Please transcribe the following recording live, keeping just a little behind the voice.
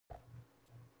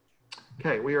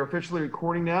Okay, we are officially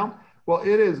recording now. Well,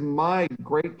 it is my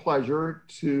great pleasure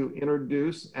to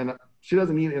introduce, and she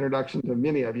doesn't need an introduction to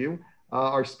many of you,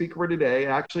 our speaker for today.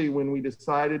 Actually, when we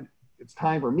decided it's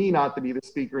time for me not to be the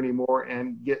speaker anymore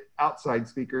and get outside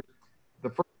speakers,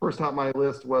 the first on my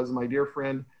list was my dear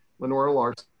friend, Lenora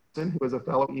Larson, who is a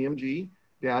fellow EMG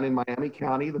down in Miami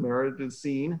County, the Meredith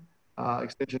Extension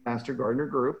Master Gardener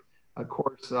Group. Of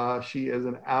course, she is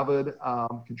an avid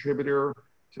contributor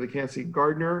to the Kansas City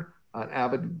Gardener, an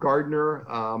avid gardener,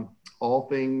 all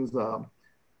things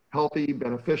healthy,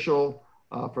 beneficial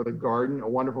for the garden, a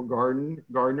wonderful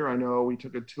gardener. I know we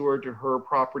took a tour to her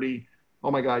property,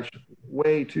 oh my gosh,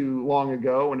 way too long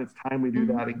ago, and it's time we do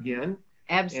that again.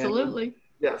 Absolutely. And,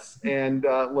 yes, and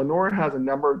Lenora has a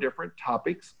number of different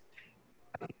topics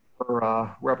in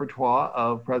her repertoire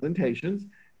of presentations.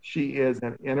 She is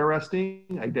an interesting,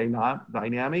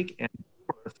 dynamic, and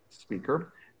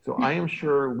speaker. So I am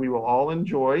sure we will all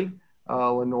enjoy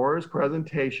Lenora's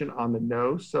presentation on the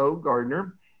no-sow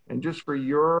gardener. And just for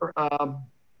your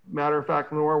matter of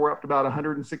fact, Lenora, we're up to about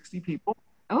 160 people.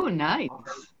 Oh, nice.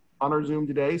 On our Zoom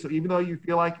today. So even though you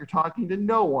feel like you're talking to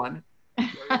no one,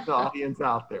 there's the audience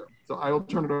out there. So I will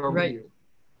turn it over to you.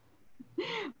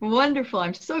 Wonderful.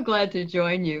 I'm so glad to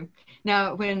join you.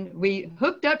 Now, when we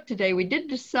hooked up today, we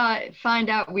did find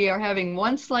out we are having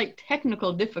one slight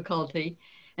technical difficulty,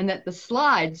 and that the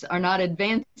slides are not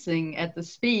advancing at the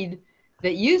speed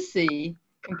that you see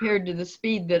compared to the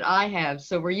speed that I have.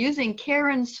 So we're using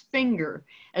Karen's finger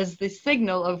as the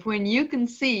signal of when you can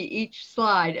see each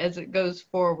slide as it goes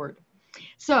forward.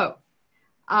 So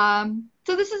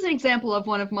this is an example of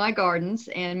one of my gardens,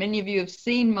 and many of you have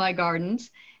seen my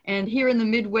gardens. And here in the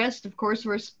Midwest, of course,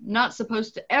 we're not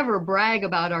supposed to ever brag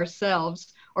about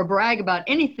ourselves or brag about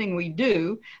anything we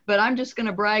do, but I'm just going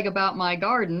to brag about my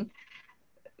garden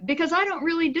because I don't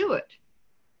really do it.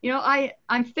 You know,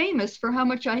 I'm famous for how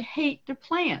much I hate to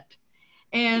plant.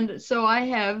 And so I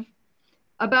have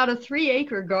about a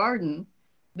 3-acre garden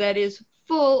that is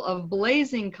full of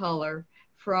blazing color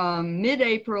from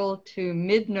mid-April to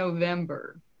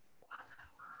mid-November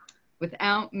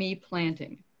without me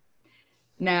planting.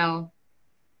 Now,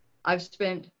 I've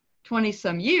spent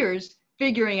 20-some years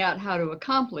figuring out how to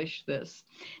accomplish this.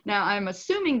 Now, I'm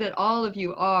assuming that all of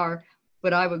you are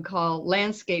what I would call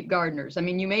landscape gardeners. I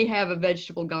mean, you may have a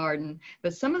vegetable garden,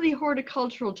 but some of the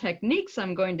horticultural techniques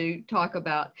I'm going to talk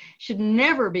about should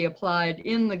never be applied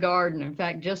in the garden. In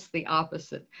fact, just the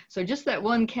opposite. So just that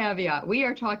one caveat, we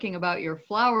are talking about your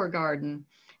flower garden,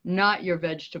 not your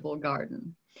vegetable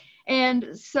garden.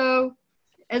 And so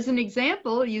as an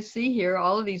example, you see here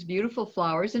all of these beautiful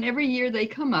flowers, and every year they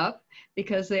come up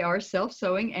because they are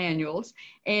self-sowing annuals.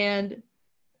 And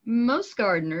most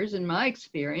gardeners, in my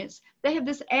experience, they have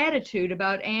this attitude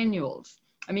about annuals.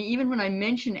 I mean, even when I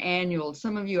mention annuals,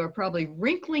 some of you are probably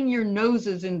wrinkling your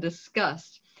noses in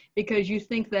disgust because you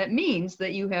think that means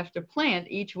that you have to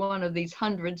plant each one of these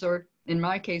hundreds, or in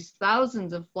my case,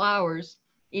 thousands of flowers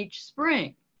each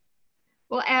spring.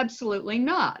 Well, absolutely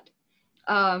not.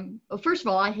 Well, first of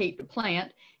all, I hate to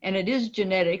plant, and it is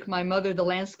genetic. My mother, the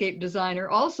landscape designer,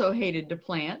 also hated to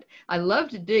plant. I love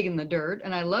to dig in the dirt,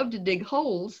 and I love to dig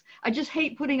holes. I just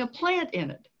hate putting a plant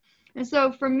in it. And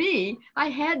so for me, I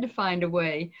had to find a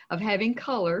way of having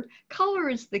color. Color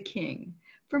is the king.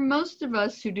 For most of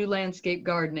us who do landscape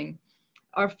gardening,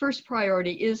 our first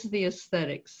priority is the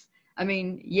aesthetics. I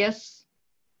mean, yes,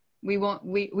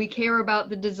 we care about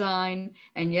the design,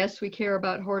 and yes, we care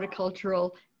about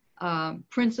horticultural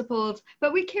principles,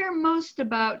 but we care most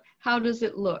about how does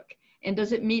it look and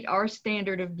does it meet our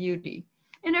standard of beauty.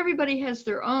 And everybody has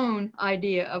their own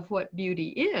idea of what beauty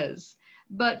is,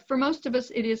 but for most of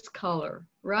us it is color,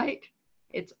 right?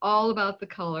 It's all about the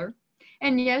color.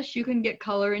 And yes, you can get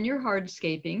color in your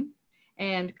hardscaping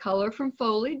and color from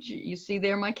foliage. You see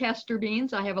there my castor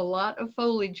beans. I have a lot of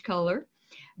foliage color,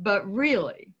 but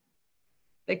really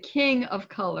the king of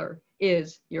color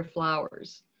is your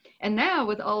flowers. And now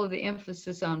with all of the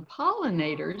emphasis on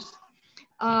pollinators,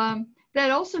 that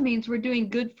also means we're doing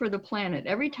good for the planet.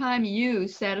 Every time you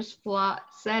satisfy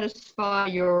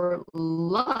your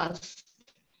lust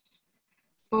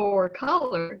for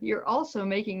color, you're also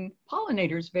making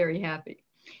pollinators very happy.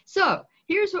 So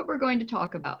here's what we're going to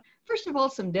talk about. First of all,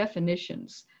 some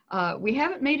definitions. We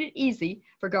haven't made it easy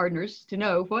for gardeners to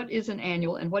know what is an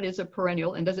annual and what is a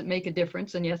perennial, and does it make a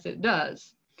difference? And yes, it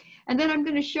does. And then I'm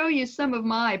going to show you some of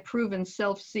my proven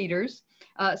self-seeders.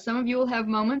 Some of you will have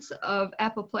moments of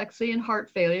apoplexy and heart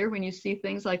failure when you see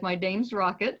things like my Dame's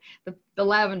Rocket, the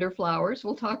lavender flowers.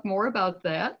 We'll talk more about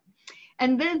that.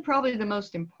 And then probably the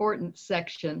most important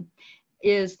section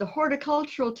is the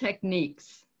horticultural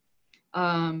techniques.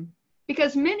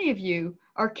 because many of you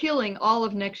are killing all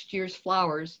of next year's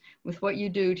flowers with what you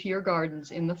do to your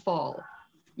gardens in the fall.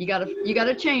 You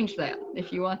gotta change that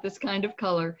if you want this kind of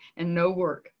color and no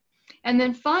work. And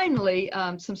then finally,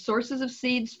 some sources of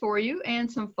seeds for you and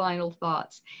some final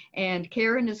thoughts. And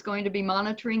Karen is going to be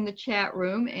monitoring the chat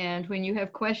room. And when you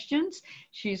have questions,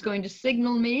 she's going to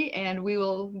signal me and we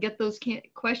will get those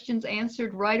questions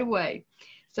answered right away.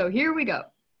 So here we go.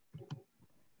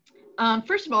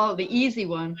 First of all, the easy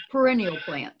one, perennial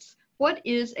plants. What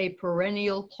is a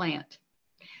perennial plant?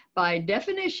 By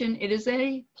definition, it is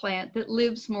a plant that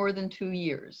lives more than 2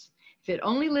 years. If it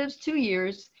only lives 2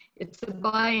 years, it's a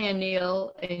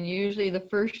biennial, and usually the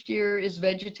first year is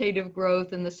vegetative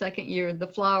growth, and the second year the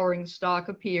flowering stalk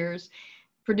appears,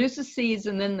 produces seeds,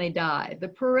 and then they die. The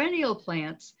perennial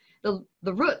plants, the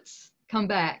roots come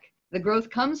back. The growth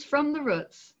comes from the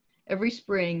roots every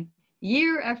spring,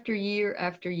 year after year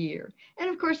after year. And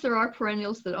of course, there are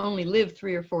perennials that only live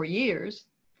 3 or 4 years.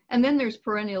 And then there's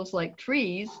perennials like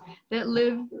trees that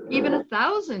live even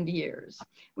 1,000 years.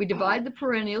 We divide the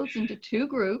perennials into 2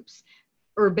 groups,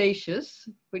 herbaceous,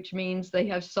 which means they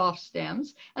have soft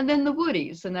stems, and then the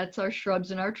woodies, and that's our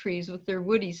shrubs and our trees with their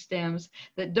woody stems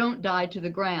that don't die to the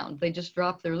ground. They just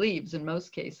drop their leaves in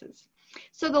most cases.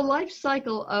 So the life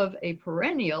cycle of a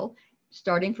perennial,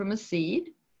 starting from a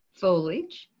seed,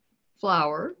 foliage,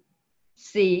 flower,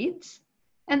 seeds,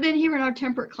 and then here in our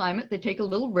temperate climate, they take a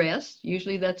little rest.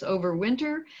 Usually that's over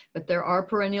winter, but there are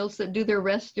perennials that do their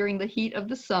rest during the heat of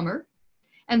the summer.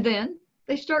 And then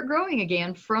they start growing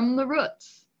again from the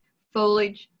roots,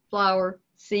 foliage, flower,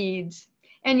 seeds.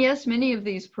 And yes, many of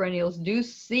these perennials do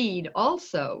seed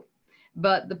also,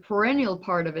 but the perennial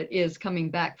part of it is coming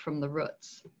back from the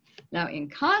roots. Now, in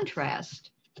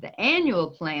contrast, the annual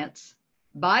plants,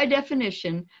 by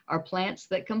definition, are plants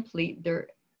that complete their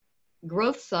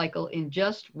growth cycle in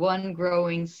just 1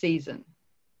 growing season.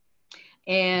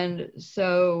 And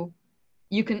so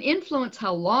you can influence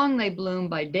how long they bloom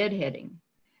by deadheading,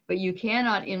 but you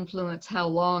cannot influence how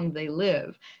long they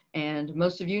live. And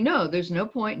most of you know there's no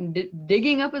point in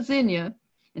digging up a zinnia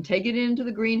and take it into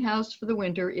the greenhouse for the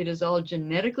winter. It is all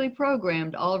genetically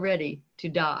programmed already to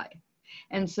die.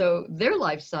 And so their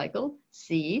life cycle,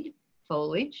 seed,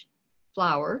 foliage,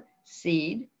 flower,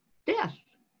 seed, death.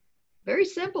 Very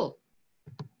simple.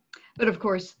 But of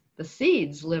course, the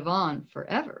seeds live on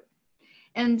forever.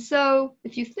 And so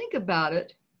if you think about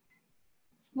it,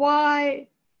 why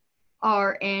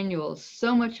are annuals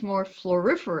so much more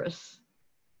floriferous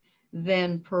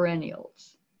than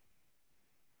perennials?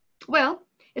 Well,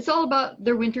 it's all about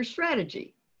their winter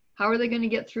strategy. How are they going to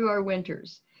get through our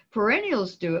winters?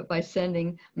 Perennials do it by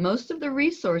sending most of the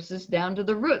resources down to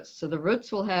the roots. So the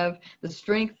roots will have the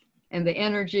strength and the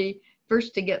energy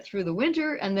first to get through the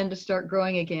winter and then to start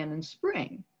growing again in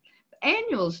spring.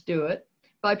 Annuals do it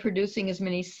by producing as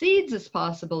many seeds as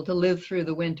possible to live through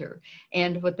the winter.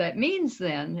 And what that means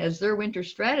then, as their winter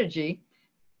strategy,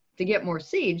 to get more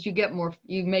seeds,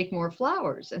 you make more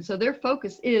flowers. And so their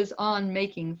focus is on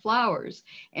making flowers.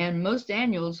 And most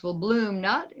annuals will bloom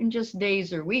not in just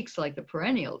days or weeks like the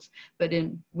perennials, but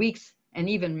in weeks and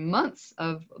even months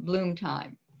of bloom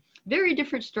time. Very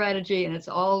different strategy, and it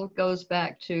all goes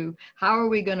back to how are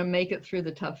we going to make it through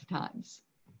the tough times.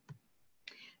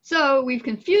 So we've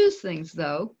confused things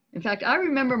though. In fact, I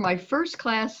remember my first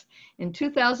class in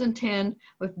 2010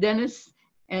 with Dennis,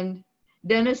 and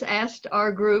Dennis asked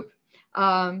our group,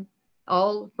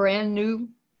 all brand new,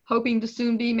 hoping to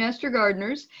soon be master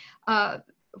gardeners,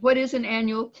 what is an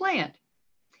annual plant?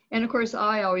 And of course,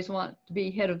 I always want to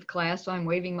be head of the class, so I'm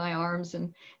waving my arms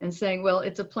and saying, well,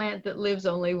 it's a plant that lives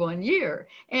only 1 year.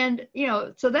 And, you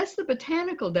know, so that's the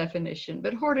botanical definition.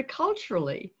 But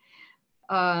horticulturally,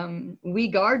 we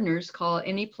gardeners call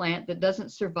any plant that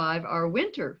doesn't survive our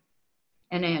winter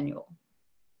an annual.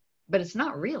 But it's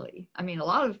not really. I mean, a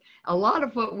lot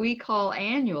of what we call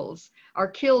annuals are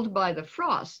killed by the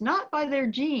frost, not by their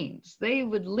genes. They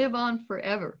would live on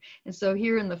forever. And so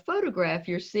here in the photograph,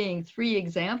 you're seeing 3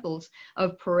 examples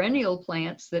of perennial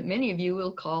plants that many of you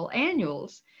will call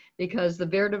annuals, because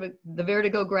the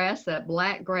vertigo grass, that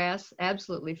black grass,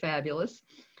 absolutely fabulous.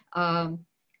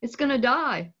 It's going to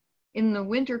die in the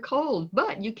winter cold,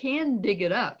 but you can dig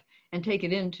it up and take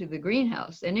it into the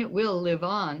greenhouse, and it will live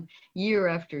on year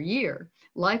after year.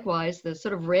 Likewise, the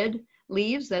sort of red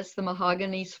leaves, that's the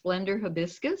mahogany splendor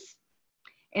hibiscus,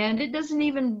 and it doesn't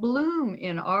even bloom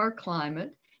in our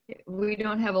climate. We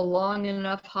don't have a long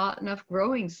enough, hot enough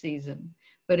growing season.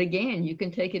 But again, you can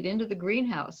take it into the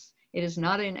greenhouse. It is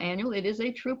not an annual, it is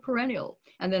a true perennial.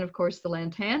 And then of course the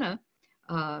lantana,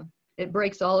 it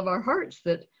breaks all of our hearts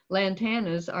that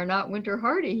lantanas are not winter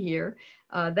hardy here.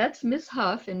 That's Miss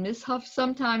Huff, and Miss Huff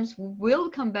sometimes will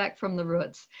come back from the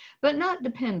roots, but not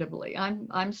dependably.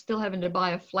 I'm still having to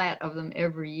buy a flat of them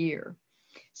every year.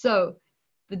 So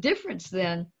the difference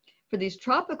then for these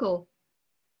tropical,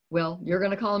 well, you're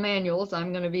going to call them annuals,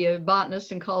 I'm going to be a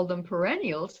botanist and call them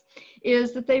perennials,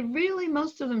 is that they really,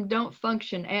 most of them don't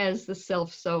function as the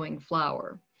self-sowing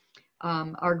flower.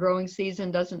 Our growing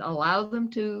season doesn't allow them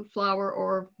to flower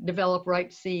or develop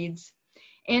ripe seeds.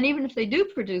 And even if they do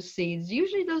produce seeds,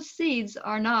 usually those seeds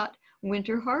are not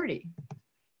winter hardy.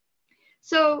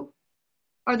 So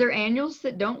are there annuals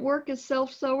that don't work as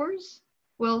self-sowers?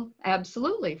 Well,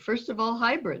 absolutely. First of all,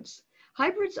 hybrids.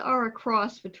 Hybrids are a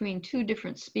cross between two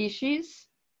different species,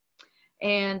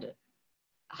 and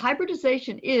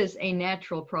hybridization is a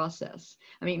natural process.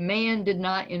 I mean, man did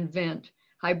not invent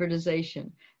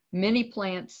hybridization. Many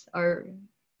plants are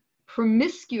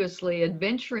promiscuously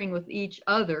adventuring with each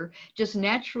other, just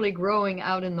naturally growing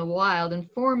out in the wild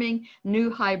and forming new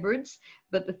hybrids.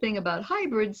 But the thing about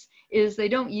hybrids is they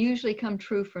don't usually come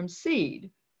true from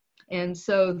seed. And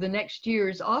so the next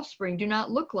year's offspring do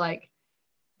not look like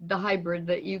the hybrid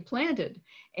that you planted.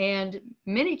 And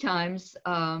many times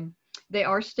they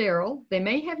are sterile. They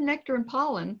may have nectar and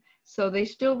pollen, so they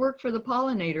still work for the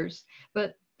pollinators,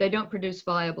 but they don't produce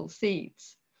viable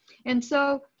seeds. And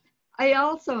so I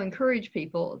also encourage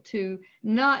people to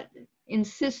not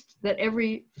insist that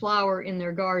every flower in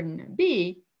their garden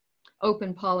be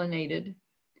open pollinated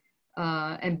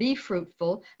and be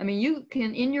fruitful. I mean, you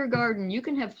can, in your garden, you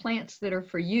can have plants that are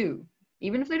for you,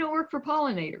 even if they don't work for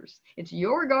pollinators. It's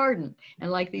your garden.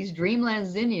 And like these dreamland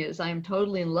zinnias, I am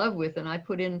totally in love with, and I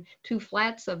put in 2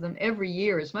 flats of them every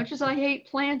year. As much as I hate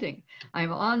planting,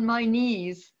 I'm on my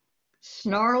knees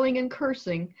snarling and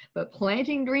cursing, but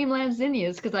planting dreamland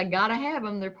zinnias because I gotta have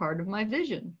them. They're part of my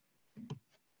vision.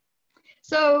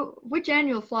 So which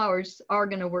annual flowers are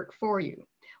going to work for you?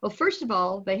 Well, first of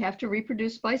all, they have to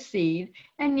reproduce by seed.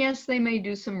 And yes, they may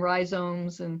do some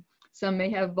rhizomes and some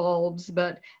may have bulbs,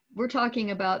 but we're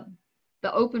talking about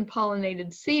the open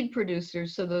pollinated seed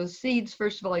producers. So those seeds,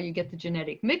 first of all, you get the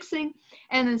genetic mixing.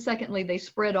 And then secondly, they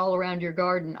spread all around your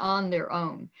garden on their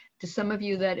own. To some of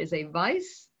you, that is a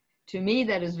vice. To me,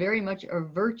 that is very much a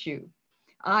virtue.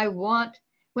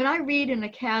 When I read in a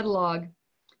catalog,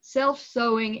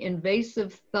 self-sowing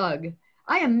invasive thug,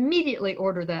 I immediately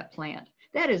order that plant.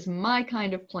 That is my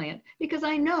kind of plant because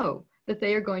I know that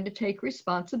they are going to take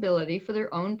responsibility for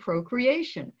their own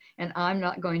procreation, and I'm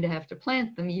not going to have to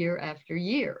plant them year after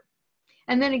year.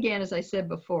 And then again, as I said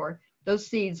before, those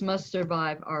seeds must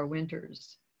survive our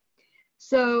winters.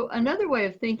 So another way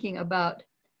of thinking about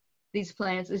these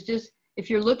plants is just, if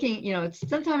you're looking,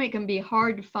 sometimes it can be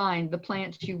hard to find the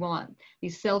plants you want,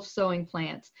 these self-sowing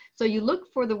plants. So you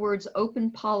look for the words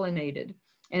open pollinated,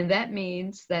 and that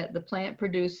means that the plant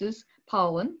produces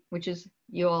pollen, which is,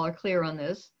 you all are clear on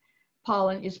this.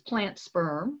 Pollen is plant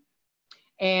sperm,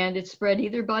 and it's spread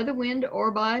either by the wind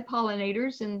or by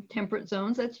pollinators in temperate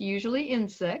zones. That's usually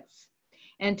insects,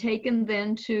 and taken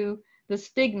then to the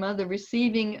stigma, the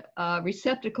receiving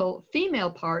receptacle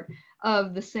female part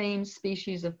of the same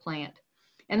species of plant.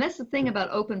 And that's the thing about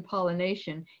open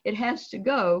pollination. It has to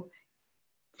go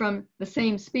from the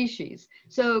same species.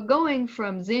 So going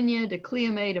from zinnia to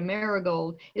cleome to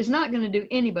marigold is not going to do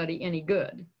anybody any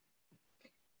good.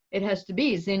 It has to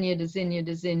be zinnia to zinnia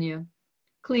to zinnia,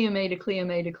 cleome to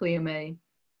cleome to cleome,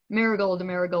 marigold to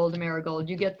marigold to marigold.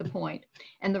 You get the point.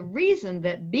 And the reason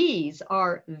that bees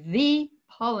are the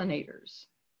pollinators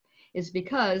is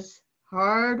because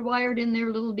hardwired in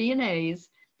their little DNAs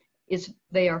is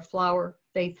they are flower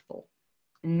faithful.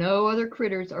 No other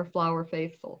critters are flower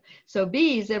faithful. So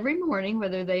bees every morning,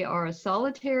 whether they are a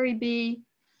solitary bee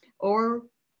or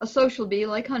a social bee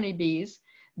like honeybees,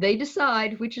 they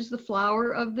decide which is the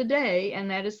flower of the day,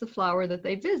 and that is the flower that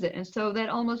they visit. And so that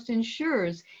almost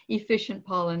ensures efficient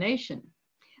pollination.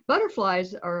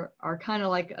 Butterflies are kind of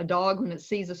like a dog when it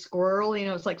sees a squirrel,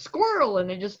 it's like squirrel,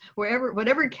 and it just,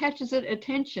 whatever catches its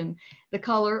attention, the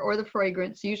color or the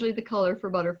fragrance, usually the color for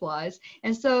butterflies.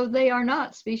 And so they are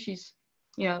not species,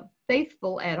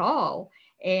 faithful at all.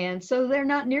 And so they're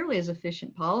not nearly as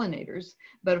efficient pollinators,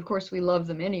 but of course we love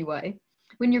them anyway.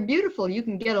 When you're beautiful, you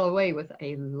can get away with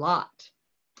a lot.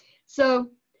 So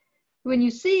when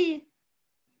you see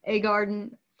a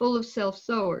garden full of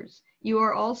self-sowers, you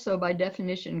are also by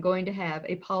definition going to have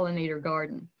a pollinator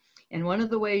garden. And one of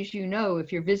the ways you know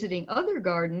if you're visiting other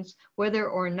gardens, whether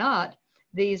or not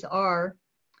these are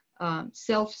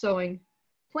self-sowing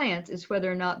plants, is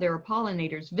whether or not there are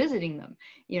pollinators visiting them.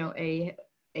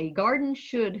 A garden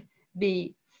should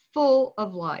be full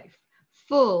of life,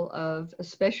 full of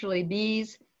especially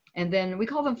bees And then we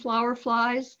call them flower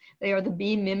flies. They are the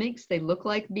bee mimics. They look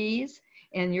like bees,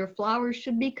 and your flowers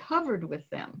should be covered with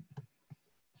them.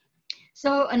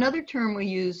 So another term we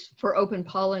use for open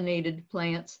pollinated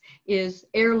plants is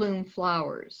heirloom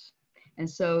flowers. And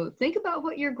so think about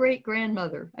what your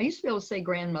great-grandmother, I used to be able to say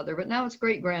grandmother, but now it's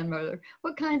great-grandmother,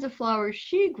 what kinds of flowers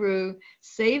she grew,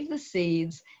 saved the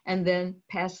seeds, and then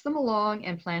passed them along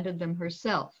and planted them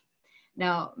herself.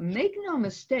 Now, make no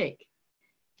mistake,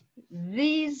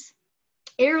 these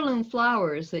heirloom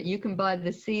flowers that you can buy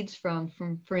the seeds from,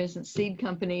 for instance, seed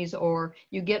companies, or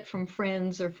you get from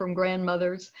friends or from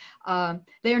grandmothers,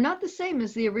 they are not the same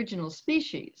as the original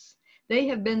species. They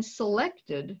have been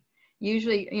selected.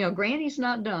 Usually, Granny's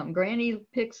not dumb. Granny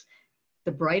picks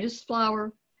the brightest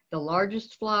flower, the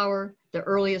largest flower, the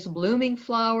earliest blooming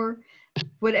flower,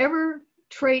 whatever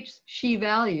traits she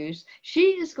values,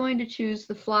 she is going to choose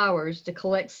the flowers to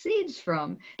collect seeds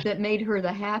from that made her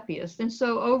the happiest. And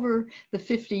so over the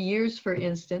 50 years, for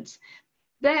instance,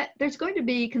 that there's going to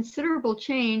be considerable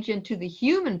change into the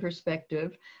human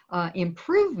perspective,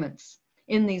 improvements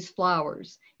in these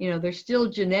flowers. They're still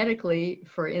genetically,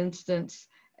 for instance,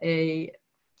 a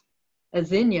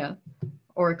zinnia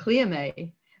or a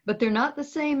cleome, but they're not the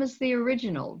same as the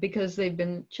original because they've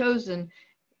been chosen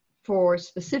for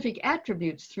specific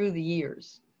attributes through the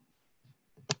years.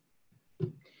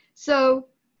 So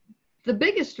the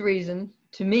biggest reason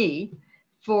to me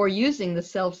for using the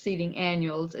self-seeding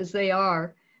annuals is they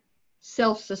are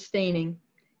self-sustaining,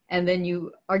 and then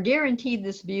you are guaranteed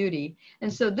this beauty.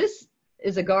 And so this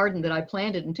is a garden that I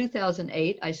planted in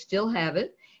 2008. I still have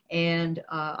it. And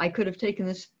I could have taken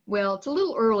this, well, it's a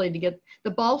little early to get,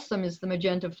 the balsam is the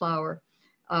magenta flower.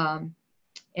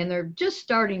 And they're just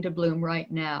starting to bloom right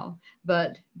now,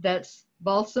 but that's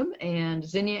balsam and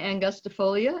zinnia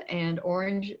angustifolia and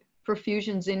orange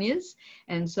profusion zinnias.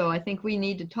 And so I think we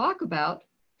need to talk about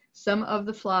some of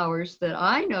the flowers that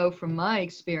I know from my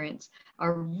experience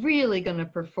are really going to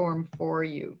perform for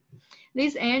you.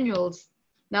 These annuals,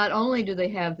 not only do they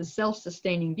have the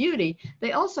self-sustaining beauty,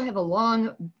 they also have a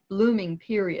long blooming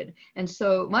period. And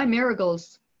so my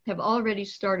marigolds have already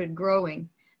started growing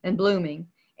and blooming,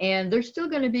 and they're still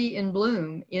going to be in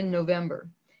bloom in November.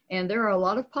 And there are a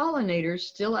lot of pollinators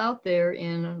still out there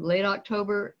in late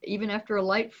October, even after a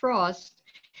light frost,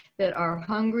 that are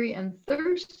hungry and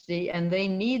thirsty, and they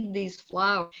need these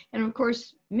flowers. And of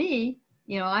course, me,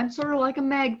 I'm sort of like a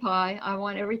magpie. I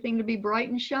want everything to be bright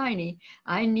and shiny.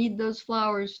 I need those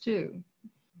flowers too.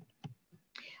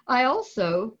 I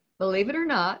also, believe it or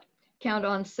not, count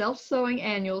on self-sowing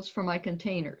annuals for my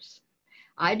containers.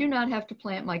 I do not have to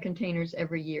plant my containers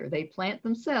every year. They plant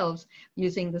themselves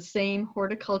using the same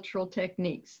horticultural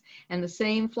techniques and the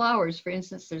same flowers. For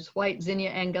instance, there's white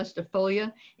zinnia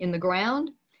angustifolia in the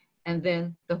ground, and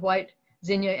then the white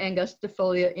zinnia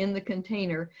angustifolia in the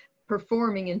container,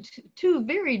 performing in two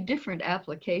very different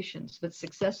applications, but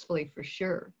successfully for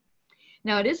sure.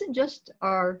 Now, it isn't just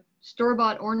our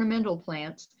store-bought ornamental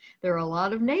plants. There are a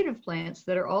lot of native plants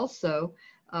that are also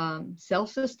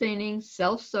self-sustaining,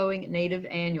 self-sowing native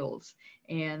annuals.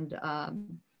 And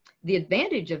the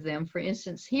advantage of them, for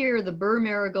instance, here, the burr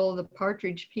marigold, the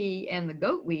partridge pea, and the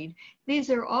goatweed, these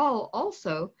are all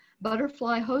also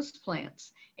butterfly host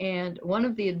plants. And one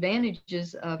of the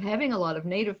advantages of having a lot of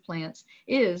native plants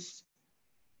is,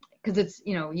 because it's,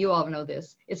 you all know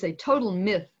this, it's a total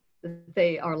myth that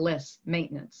they are less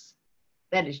maintenance.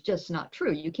 That is just not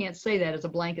true. You can't say that as a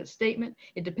blanket statement.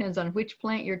 It depends on which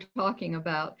plant you're talking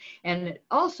about. And it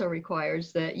also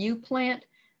requires that you plant,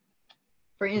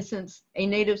 for instance, a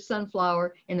native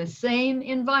sunflower in the same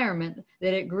environment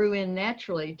that it grew in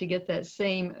naturally to get that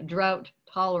same drought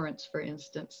tolerance, for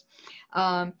instance.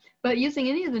 But using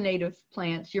any of the native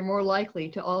plants, you're more likely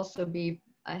to also be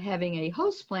having a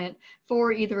host plant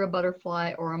for either a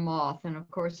butterfly or a moth. And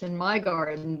of course, in my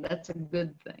garden, that's a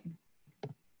good thing.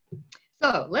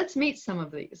 So let's meet some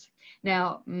of these.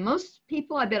 Now, most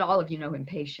people, I bet all of you know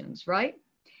impatiens, right?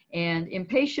 And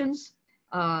impatiens,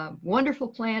 wonderful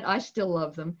plant. I still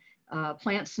love them.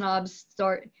 Plant snobs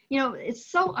start, it's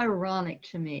so ironic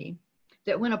to me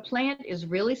that when a plant is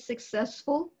really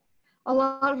successful, a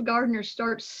lot of gardeners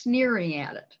start sneering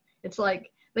at it. It's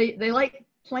like they like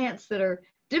plants that are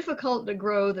difficult to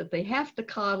grow, that they have to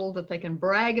coddle, that they can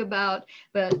brag about.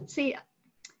 But see,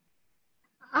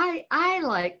 I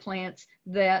like plants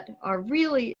that are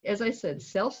really, as I said,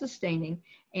 self-sustaining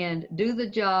and do the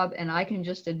job, and I can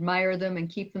just admire them and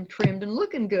keep them trimmed and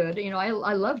looking good. I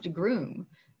love to groom.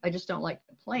 I just don't like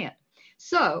to plant.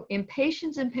 So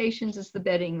impatiens is the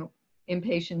bedding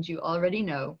impatiens you already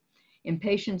know.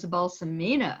 Impatiens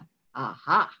balsamina,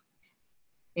 aha.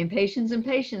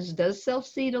 Impatiens does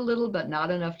self-seed a little, but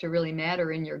not enough to really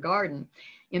matter in your garden.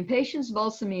 Impatiens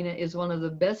balsamina is one of the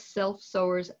best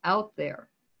self-sowers out there.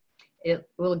 It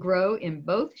will grow in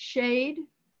both shade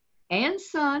and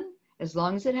sun as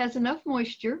long as it has enough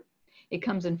moisture. It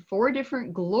comes in 4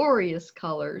 different glorious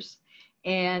colors,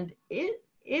 and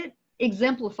it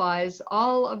exemplifies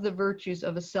all of the virtues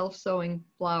of a self-sowing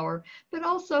flower, but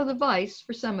also the vice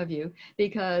for some of you,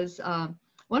 because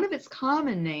one of its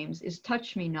common names is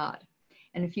touch-me-not.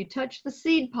 And if you touch the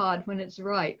seed pod when it's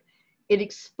ripe, it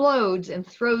explodes and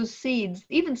throws seeds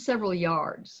even several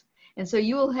yards. And so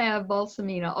you will have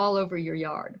balsamina all over your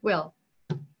yard. Well,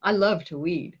 I love to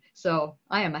weed, so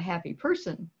I am a happy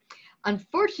person.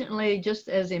 Unfortunately, just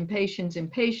as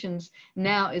impatiens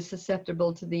now is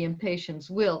susceptible to the impatiens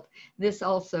wilt, this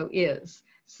also is.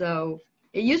 So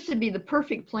it used to be the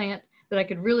perfect plant that I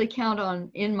could really count on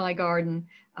in my garden,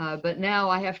 but now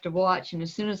I have to watch, and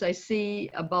as soon as I see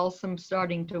a balsam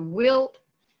starting to wilt,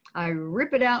 I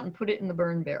rip it out and put it in the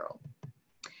burn barrel.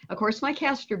 Of course, my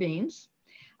castor beans.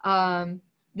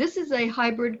 This is a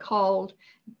hybrid called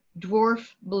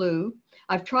Dwarf Blue.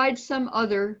 I've tried some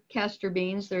other castor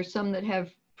beans. There's some that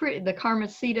have the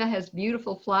Carmencita has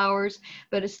beautiful flowers,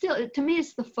 but it's still, to me,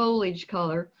 it's the foliage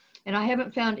color. And I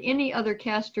haven't found any other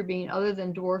castor bean other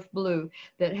than Dwarf Blue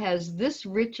that has this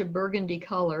rich a burgundy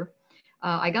color.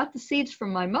 I got the seeds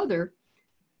from my mother,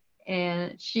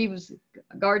 and she was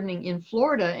gardening in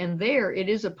Florida, and there it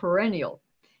is a perennial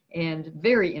and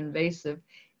very invasive.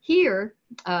 Here,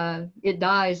 it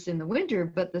dies in the winter,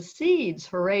 but the seeds,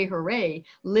 hooray, hooray,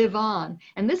 live on.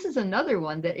 And this is another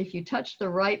one that if you touch the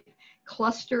ripe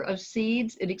cluster of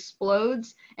seeds, it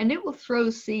explodes, and it will throw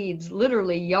seeds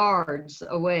literally yards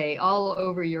away all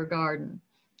over your garden.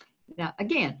 Now,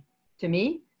 again, to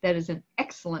me, that is an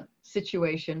excellent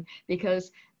situation,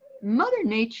 because Mother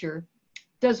Nature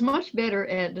does much better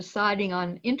at deciding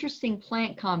on interesting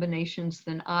plant combinations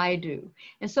than I do.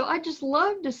 And so I just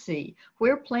love to see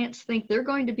where plants think they're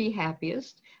going to be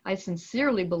happiest. I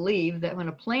sincerely believe that when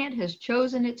a plant has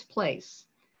chosen its place,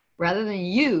 rather than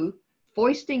you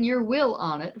foisting your will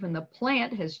on it, when the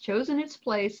plant has chosen its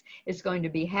place, it's going to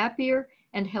be happier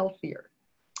and healthier.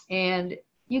 And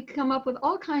you come up with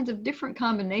all kinds of different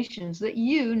combinations that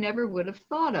you never would have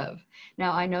thought of.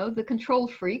 Now, I know the control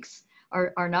freaks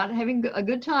are not having a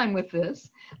good time with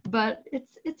this, but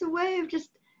it's a way of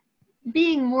just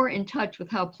being more in touch with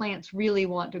how plants really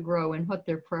want to grow and what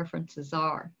their preferences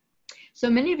are. So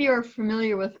many of you are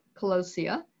familiar with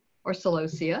Colosia or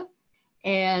Celosia,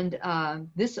 and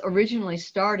this originally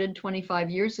started 25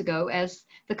 years ago as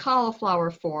the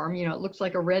cauliflower form. You know, it looks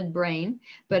like a red brain,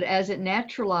 but as it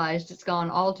naturalized, it's gone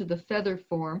all to the feather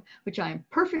form, which I'm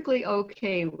perfectly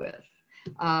okay with.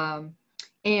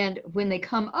 And when they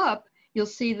come up, you'll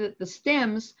see that the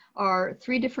stems are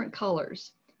 3 different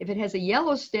colors. If it has a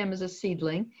yellow stem as a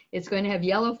seedling, it's going to have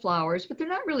yellow flowers, but they're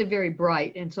not really very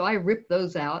bright. And so I rip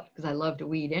those out because I love to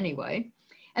weed anyway.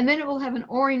 And then it will have an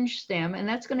orange stem, and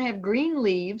that's going to have green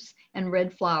leaves and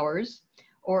red flowers,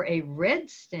 or a red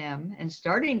stem and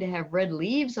starting to have red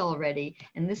leaves already.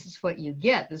 And this is what you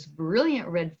get, this brilliant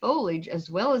red foliage as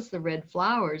well as the red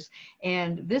flowers.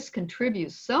 And this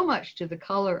contributes so much to the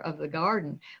color of the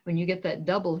garden when you get that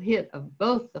double hit of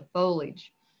both the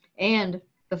foliage and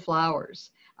the flowers.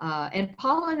 And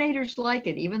pollinators like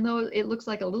it, even though it looks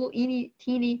like a little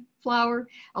teeny flower.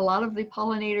 A lot of the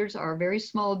pollinators are very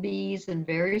small bees and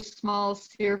very small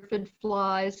syrphid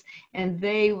flies, and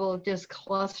they will just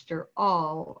cluster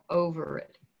all over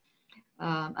it.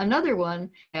 Another one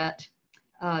that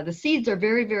the seeds are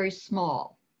very, very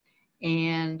small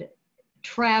and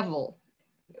travel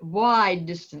wide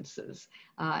distances.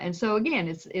 And so again,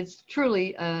 it's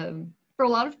truly, for a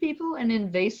lot of people, an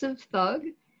invasive thug,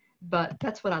 but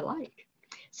that's what I like.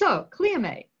 So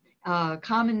Cleome,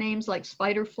 common names like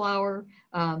spider flower.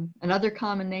 Another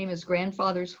common name is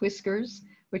grandfather's whiskers,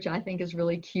 which I think is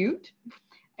really cute.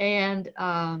 And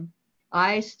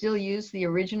I still use the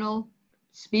original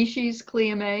species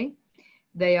Cleome.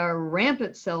 They are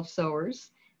rampant self-sowers,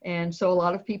 and so a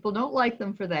lot of people don't like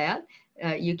them for that.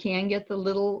 You can get the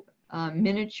little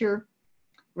miniature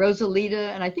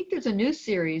Rosalita, and I think there's a new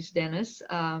series, Dennis,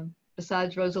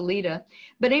 besides Rosalita.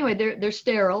 But anyway, they're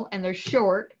sterile and they're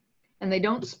short and they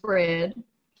don't spread.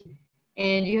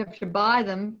 And you have to buy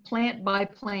them plant by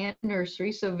plant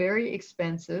nursery, so very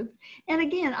expensive. And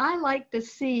again, I like to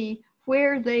see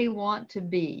where they want to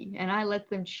be, and I let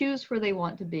them choose where they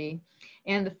want to be.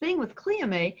 And the thing with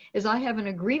Cleome is I have an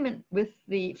agreement with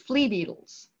the flea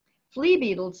beetles. Flea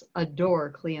beetles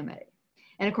adore Cleome.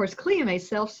 And of course, Cleome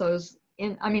self-sows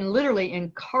in, I mean, literally in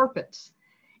carpets.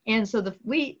 And so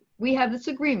we have this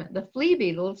agreement. The flea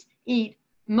beetles eat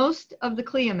most of the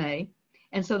cleome,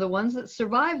 and so the ones that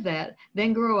survive that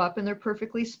then grow up and they're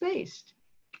perfectly spaced.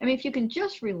 I mean, if you can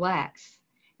just relax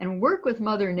and work with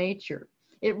Mother Nature,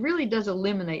 it really does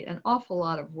eliminate an awful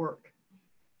lot of work.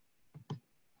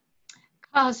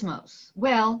 Cosmos.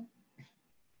 Well,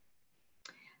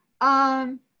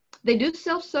 they do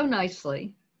self-sow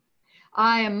nicely.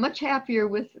 I am much happier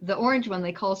with the orange one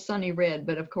they call Sunny Red,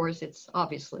 but of course it's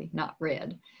obviously not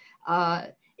red.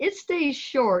 It stays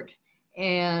short,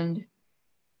 and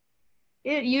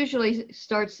it usually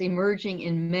starts emerging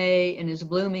in May and is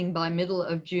blooming by middle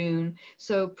of June.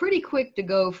 So pretty quick to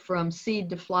go from seed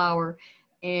to flower.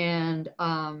 And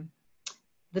the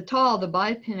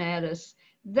bipinnatus,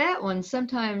 that one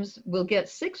sometimes will get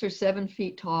 6 or 7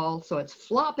 feet tall. So it's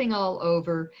flopping all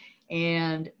over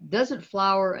and doesn't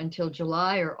flower until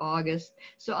July or August.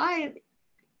 So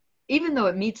even though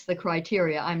it meets the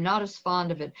criteria, I'm not as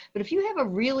fond of it. But if you have a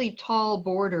really tall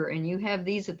border and you have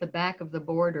these at the back of the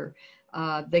border,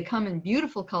 they come in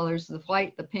beautiful colors, the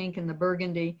white, the pink, and the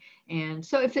burgundy. And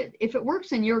so if it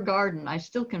works in your garden, I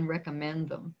still can recommend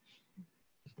them.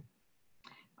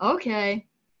 Okay,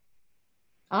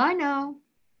 I know,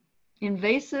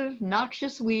 invasive,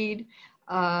 noxious weed,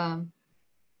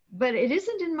 but it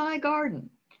isn't in my garden.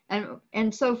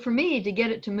 And so for me to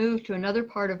get it to move to another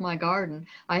part of my garden,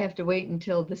 I have to wait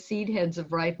until the seed heads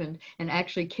have ripened and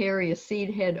actually carry a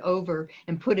seed head over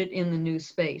and put it in the new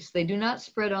space. They do not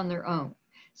spread on their own.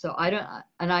 So I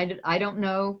don't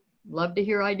know, love to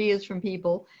hear ideas from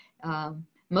people.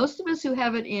 Most of us who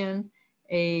have it in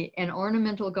an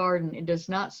ornamental garden, it does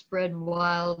not spread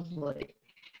wildly,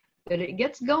 but it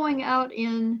gets going out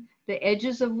in the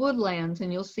edges of woodlands,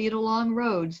 and you'll see it along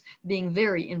roads being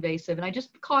very invasive. And I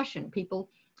just caution people,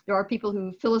 there are people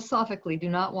who philosophically do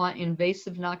not want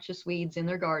invasive noxious weeds in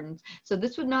their gardens. So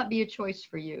this would not be a choice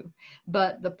for you.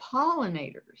 But the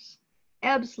pollinators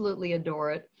absolutely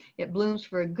adore it. It blooms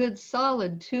for a good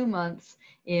solid 2 months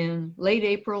in late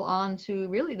April on to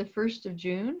really the 1st of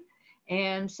June.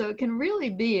 And so it can really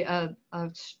be a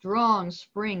strong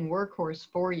spring workhorse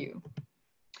for you.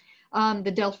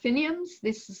 The delphiniums,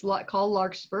 this is called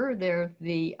larkspur. They're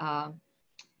the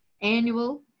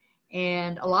annual,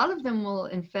 and a lot of them will,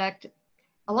 in fact,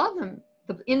 the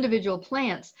individual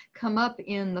plants come up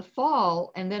in the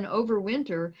fall and then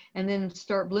overwinter and then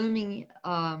start blooming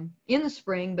in the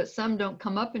spring, but some don't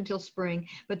come up until spring.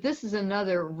 But this is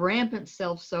another rampant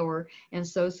self-sower, and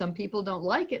so some people don't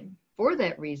like it for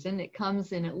that reason. It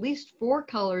comes in at least 4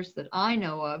 colors that I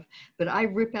know of, but I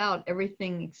rip out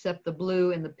everything except the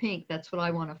blue and the pink. That's what I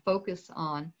want to focus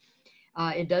on.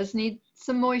 It does need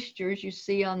some moisture, as you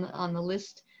see on the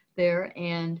list there,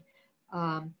 and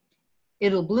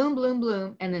it'll bloom, bloom,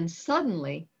 bloom, and then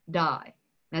suddenly die.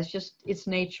 That's just its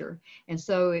nature. And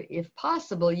so if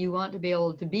possible, you want to be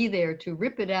able to be there to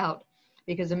rip it out,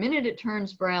 because the minute it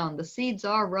turns brown, the seeds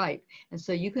are ripe. And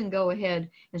so you can go ahead,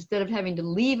 instead of having to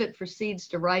leave it for seeds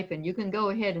to ripen, you can go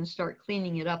ahead and start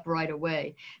cleaning it up right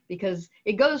away, because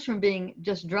it goes from being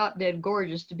just drop dead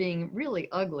gorgeous to being really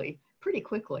ugly pretty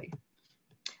quickly.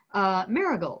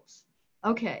 Marigolds.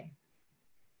 Okay.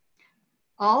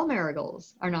 All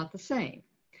marigolds are not the same.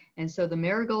 And so the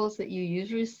marigolds that you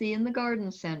usually see in the garden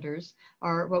centers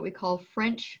are what we call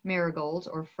French marigolds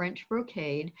or French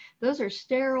brocade. Those are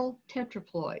sterile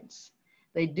tetraploids.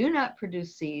 They do not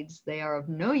produce seeds. They are of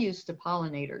no use to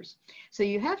pollinators. So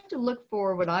you have to look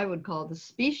for what I would call the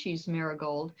species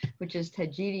marigold, which is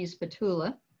Tagetes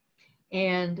patula,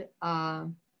 and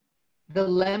the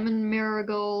lemon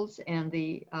marigolds and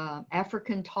the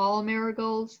African tall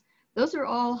marigolds. Those are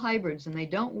all hybrids and they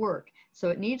don't work. So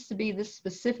it needs to be this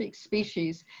specific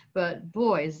species. But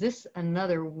boy, is this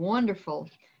another wonderful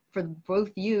for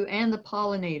both you and the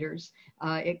pollinators.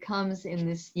 It comes in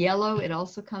this yellow. It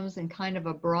also comes in kind of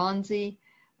a bronzy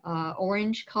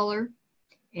orange color.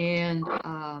 And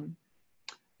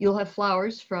you'll have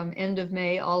flowers from end of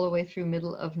May all the way through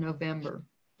middle of November.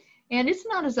 And it's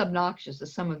not as obnoxious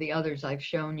as some of the others I've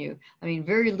shown you. I mean,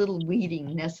 very little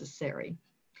weeding necessary.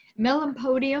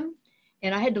 Melampodium,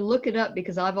 and I had to look it up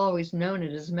because I've always known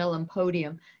it as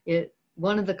Melampodium.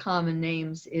 One of the common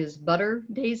names is butter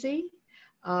daisy,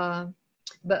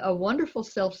 but a wonderful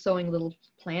self-sowing little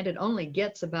plant. It only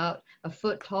gets about a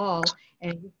foot tall,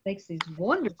 and it makes these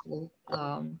wonderful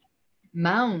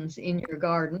mounds in your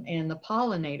garden, and the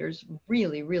pollinators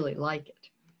really, really like it.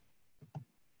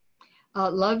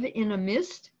 Love in a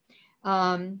Mist.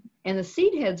 And the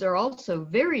seed heads are also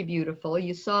very beautiful.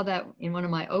 You saw that in one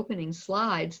of my opening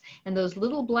slides. And those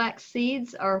little black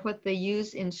seeds are what they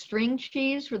use in string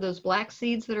cheese, for those black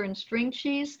seeds that are in string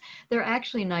cheese. They're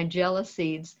actually Nigella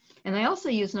seeds. And they also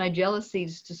use nigella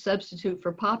seeds to substitute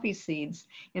for poppy seeds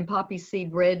in poppy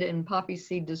seed bread and poppy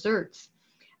seed desserts.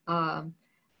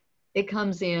 It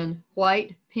comes in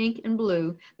white, pink, and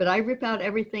blue, but I rip out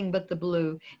everything but the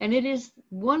blue. And it is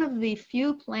one of the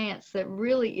few plants that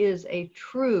really is a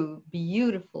true,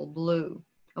 beautiful blue,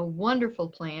 a wonderful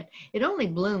plant. It only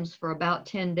blooms for about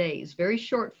 10 days, very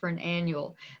short for an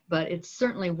annual, but it's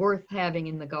certainly worth having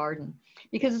in the garden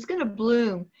because it's going to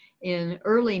bloom in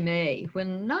early May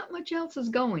when not much else is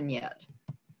going yet.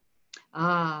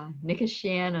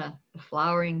 Nicotiana, the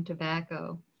flowering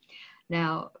tobacco.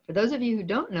 Now, for those of you who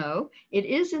don't know, it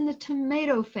is in the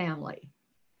tomato family.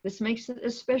 This makes it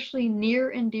especially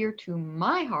near and dear to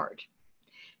my heart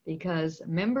because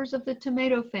members of the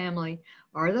tomato family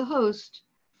are the host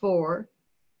for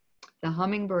the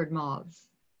hummingbird moths.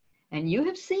 And you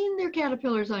have seen their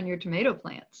caterpillars on your tomato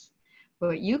plants,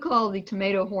 what you call the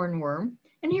tomato hornworm.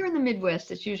 And here in the Midwest,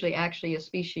 it's usually actually a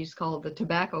species called the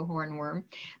tobacco hornworm,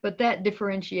 but that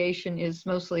differentiation is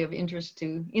mostly of interest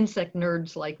to insect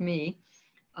nerds like me.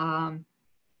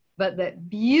 But that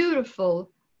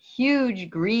beautiful, huge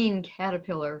green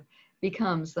caterpillar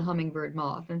becomes the hummingbird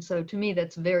moth. And so to me,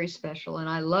 that's very special. And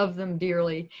I love them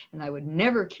dearly, and I would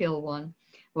never kill one.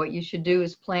 What you should do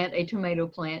is plant a tomato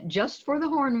plant just for the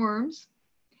hornworms,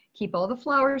 keep all the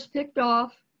flowers picked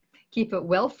off, keep it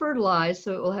well fertilized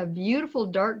so it will have beautiful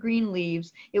dark green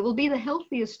leaves. It will be the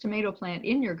healthiest tomato plant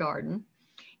in your garden.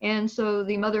 And so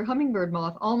the mother hummingbird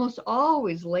moth almost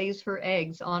always lays her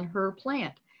eggs on her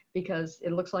plant because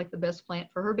it looks like the best plant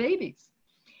for her babies.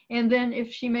 And then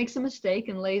if she makes a mistake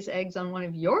and lays eggs on one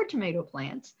of your tomato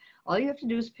plants, all you have to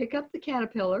do is pick up the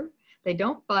caterpillar. They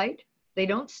don't bite, they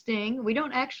don't sting. We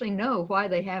don't actually know why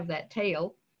they have that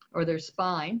tail or their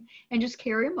spine, and just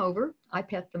carry them over. I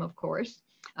pet them, of course.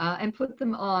 And put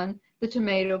them on the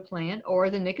tomato plant or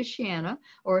the Nicotiana,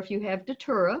 or if you have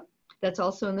Datura, that's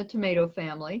also in the tomato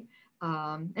family.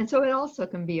 And so it also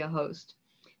can be a host.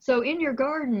 So in your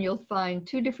garden, you'll find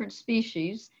two different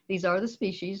species. These are the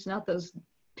species, not those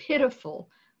pitiful,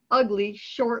 ugly,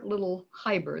 short little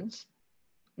hybrids.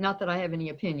 Not that I have any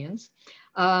opinions.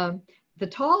 The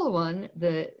tall one,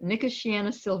 the Nicotiana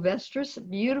sylvestris,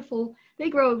 beautiful. They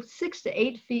grow 6 to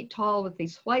 8 feet tall with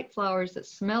these white flowers that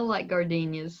smell like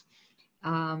gardenias.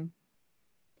 And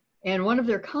one of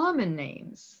their common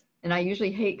names, and I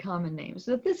usually hate common names,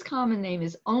 but this common name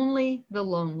is Only the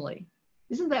Lonely.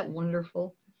 Isn't that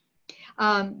wonderful?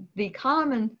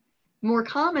 The more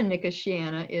common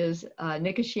Nicotiana is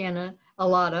Nicotiana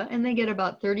alata, and they get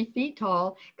about 30 feet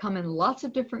tall, come in lots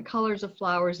of different colors of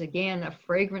flowers, again, a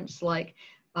fragrance like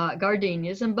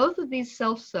gardenias, and both of these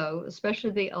self-sow,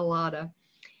 especially the alata.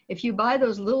 If you buy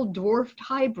those little dwarfed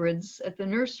hybrids at the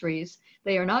nurseries,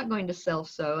 they are not going to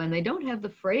self-sow, and they don't have the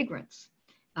fragrance.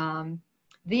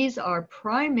 These are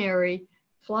primary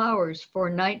flowers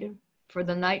for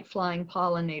the night-flying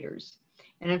pollinators.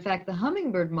 And in fact, the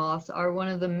hummingbird moths are one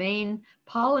of the main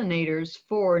pollinators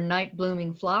for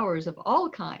night-blooming flowers of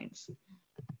all kinds.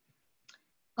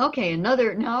 Okay,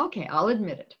 I'll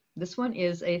admit it. This one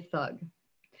is a thug.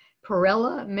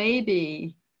 Perella may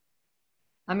be,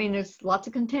 there's lots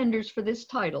of contenders for this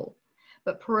title,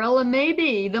 but Perella may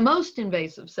be the most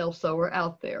invasive self-sower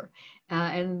out there.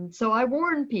 And so I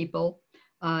warn people,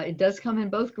 it does come in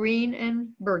both green and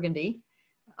burgundy.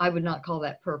 I would not call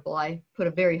that purple. I put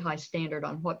a very high standard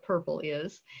on what purple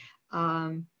is.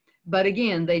 But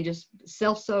again, they just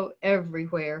self-sow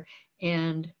everywhere,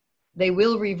 and they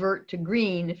will revert to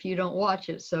green if you don't watch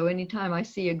it. So anytime I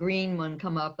see a green one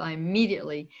come up, I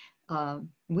immediately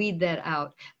weed that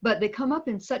out. But they come up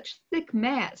in such thick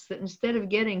mats that instead of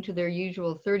getting to their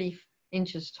usual 30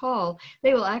 inches tall,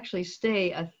 they will actually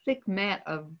stay a thick mat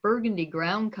of burgundy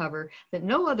ground cover that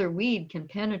no other weed can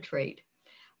penetrate.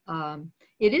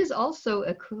 It is also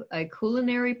a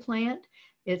culinary plant.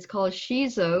 It's called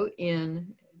shiso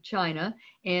in China,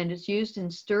 and it's used in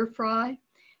stir fry.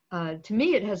 To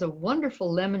me, it has a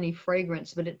wonderful lemony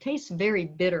fragrance, but it tastes very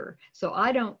bitter. So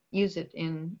I don't use it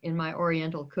in my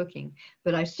Oriental cooking,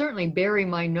 but I certainly bury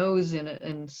my nose in it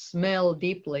and smell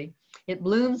deeply. It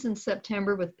blooms in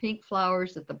September with pink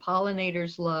flowers that the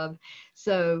pollinators love.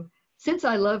 So since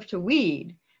I love to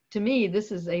weed, to me,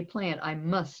 this is a plant I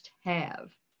must have.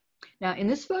 Now, in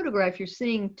this photograph, you're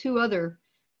seeing three other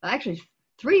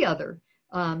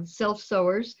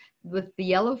self-sowers with the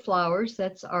yellow flowers.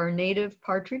 That's our native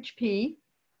partridge pea.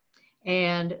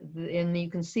 And you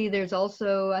can see there's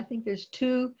also, I think there's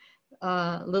two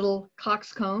little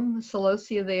coxcomb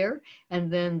celosia there.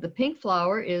 And then the pink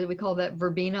flower we call that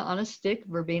verbena on a stick,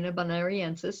 Verbena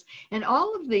bonariensis. And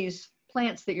all of these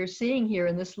plants that you're seeing here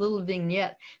in this little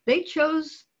vignette, they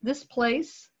chose this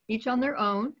place, each on their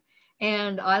own.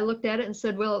 And I looked at it and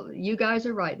said, well, you guys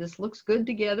are right. This looks good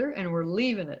together and we're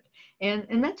leaving it.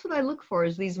 And that's what I look for,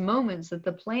 is these moments that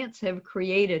the plants have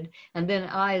created, and then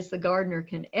I, as the gardener,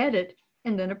 can edit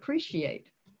and then appreciate.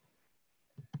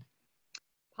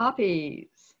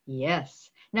 Poppies, yes.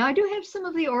 Now I do have some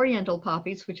of the oriental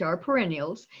poppies, which are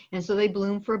perennials, and so they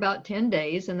bloom for about 10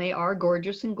 days, and they are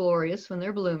gorgeous and glorious when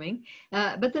they're blooming.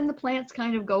 But then the plants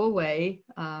kind of go away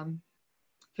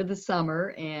for the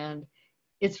summer, and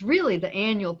it's really the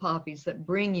annual poppies that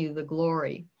bring you the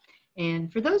glory.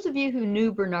 And for those of you who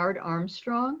knew Bernard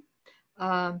Armstrong,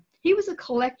 he was a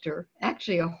collector,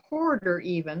 actually a hoarder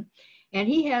even, and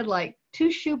he had like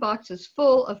 2 shoe boxes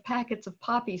full of packets of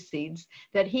poppy seeds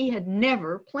that he had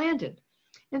never planted.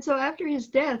 And so after his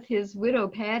death, his widow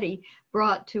Patty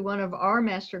brought to one of our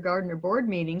Master Gardener board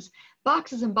meetings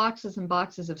boxes and boxes and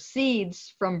boxes of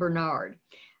seeds from Bernard.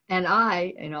 And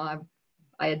I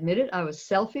admit it, I was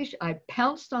selfish. I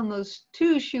pounced on those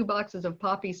 2 shoe boxes of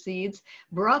poppy seeds,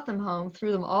 brought them home,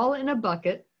 threw them all in a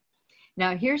bucket.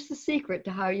 Now, here's the secret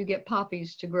to how you get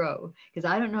poppies to grow, because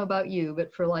I don't know about you,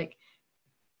 but for like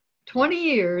 20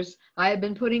 years, I have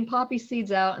been putting poppy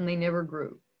seeds out and they never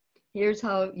grew. Here's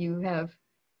how you have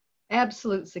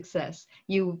absolute success.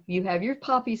 You have your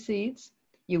poppy seeds,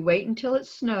 you wait until it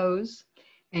snows,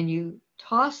 and you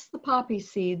toss the poppy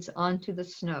seeds onto the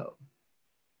snow.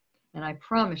 And I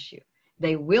promise you,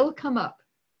 they will come up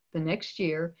the next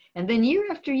year. And then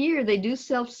year after year, they do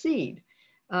self-seed.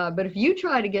 But if you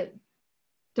try to get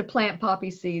to plant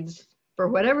poppy seeds, for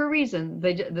whatever reason,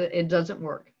 it doesn't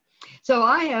work. So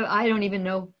I don't even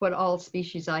know what all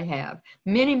species I have.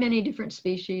 Many, many different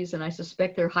species, and I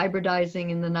suspect they're hybridizing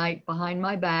in the night behind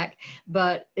my back.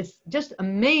 But it's just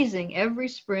amazing. Every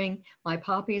spring, my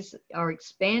poppies are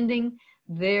expanding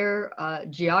their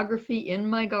geography in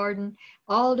my garden,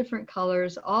 all different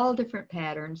colors, all different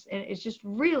patterns, and it's just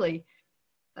really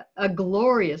a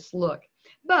glorious look.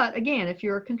 But again, if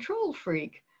you're a control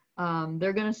freak,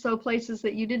 they're going to sow places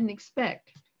that you didn't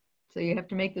expect. So you have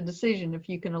to make the decision if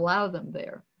you can allow them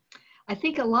there. I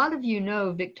think a lot of you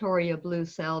know Victoria Blue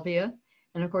Salvia,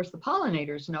 and of course the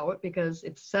pollinators know it because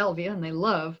it's salvia and they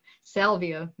love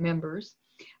salvia members.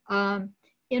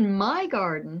 In my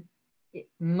garden,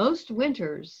 most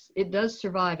winters, it does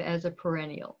survive as a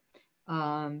perennial.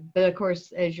 But of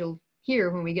course, as you'll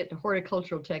hear when we get to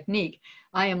horticultural technique,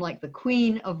 I am like the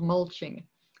queen of mulching.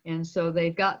 And so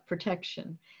they've got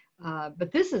protection.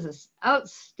 But this is an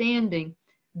outstanding,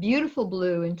 beautiful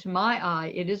blue. And to my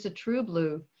eye, it is a true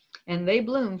blue. And they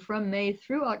bloom from May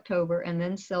through October and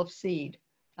then self-seed.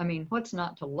 I mean, what's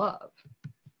not to love?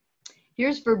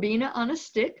 Here's verbena on a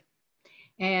stick.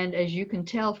 And as you can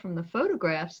tell from the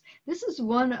photographs, this is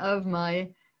one of my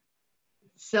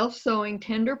self-sowing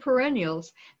tender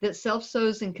perennials that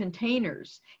self-sows in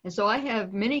containers. And so I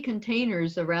have many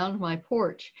containers around my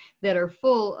porch that are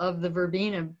full of the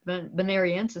verbena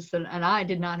bonariensis, and I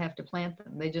did not have to plant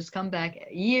them. They just come back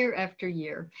year after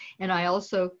year. And I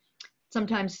also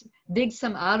sometimes dig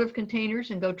some out of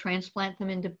containers and go transplant them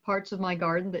into parts of my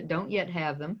garden that don't yet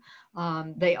have them.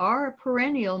 They are a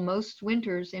perennial most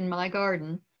winters in my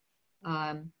garden.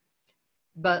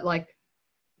 But like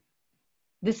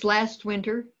this last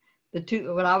winter,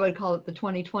 what I would call it the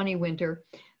 2020 winter,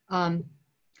 I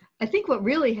think what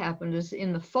really happened is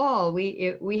in the fall,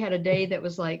 we had a day that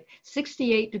was like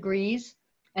 68 degrees.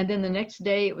 And then the next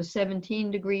day it was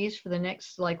 17 degrees for the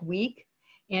next like week.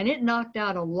 And it knocked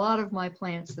out a lot of my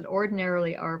plants that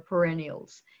ordinarily are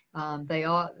perennials.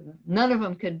 None of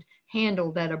them could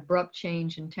handle that abrupt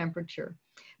change in temperature.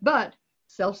 But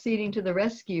self-seeding to the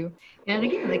rescue. And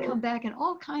again, they come back in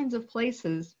all kinds of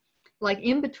places, like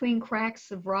in between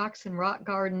cracks of rocks and rock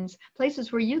gardens,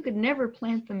 places where you could never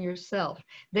plant them yourself.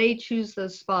 They choose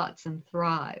those spots and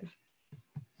thrive.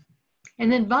 And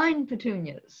then vine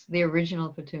petunias, the original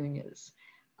petunias.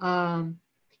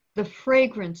 The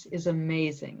fragrance is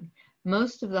amazing.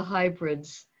 Most of the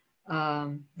hybrids,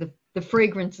 the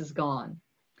fragrance is gone.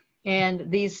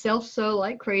 And these self-sow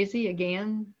like crazy,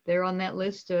 again, they're on that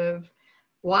list of,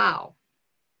 wow.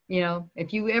 You know,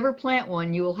 if you ever plant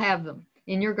one, you will have them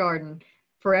in your garden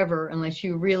forever unless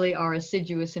you really are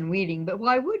assiduous in weeding. But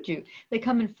why would you? They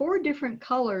come in 4 different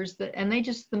colors and they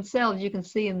just themselves, you can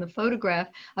see in the photograph,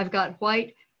 I've got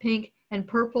white, pink, and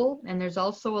purple, and there's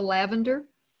also a lavender.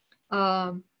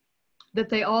 That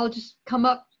they all just come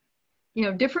up, you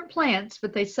know, different plants,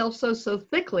 but they self-sow so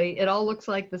thickly, it all looks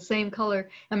like the same color,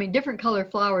 I mean, different color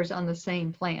flowers on the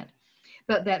same plant.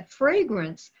 But that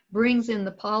fragrance brings in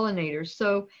the pollinators.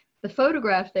 So the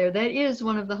photograph there, that is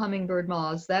one of the hummingbird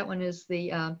moths. That one is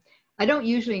the, I don't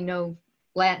usually know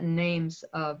Latin names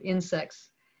of insects,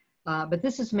 but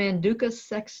this is Manduca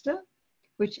sexta.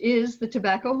 which is the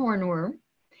tobacco hornworm.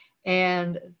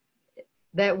 And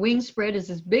that wing spread is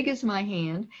as big as my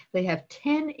hand. They have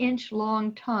 10-inch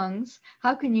long tongues.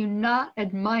 How can you not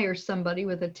admire somebody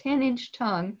with a 10-inch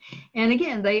tongue? And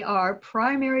again, they are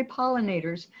primary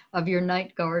pollinators of your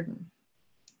night garden.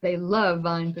 They love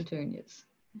vine petunias.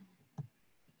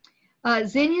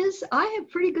 Zinnias, I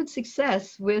have pretty good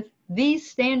success with the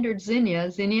standard zinnia,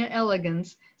 Zinnia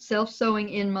elegans, self-sowing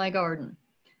in my garden.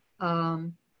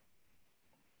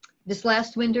 This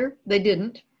last winter, they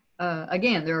didn't.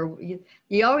 Again,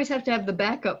 you always have to have the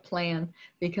backup plan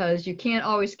because you can't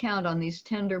always count on these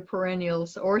tender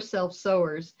perennials or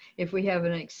self-sowers if we have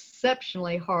an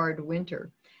exceptionally hard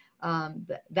winter.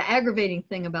 The aggravating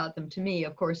thing about them to me,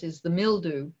 of course, is the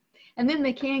mildew. And then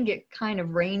they can get kind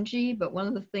of rangy, but one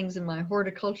of the things in my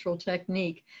horticultural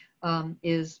technique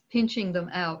is pinching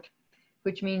them out,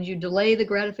 which means you delay the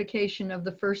gratification of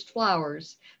the first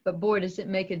flowers, but boy, does it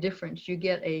make a difference. You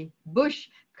get a bush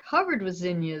covered with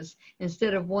zinnias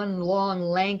instead of one long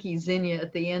lanky zinnia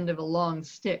at the end of a long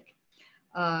stick.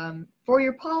 For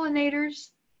your pollinators,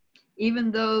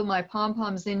 even though my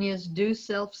pom-pom zinnias do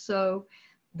self-sow,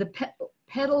 the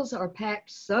petals are packed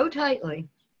so tightly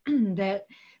that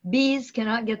bees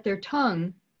cannot get their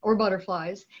tongue, or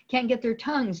butterflies, can't get their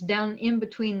tongues down in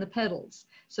between the petals.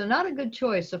 So not a good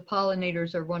choice if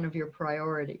pollinators are one of your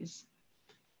priorities.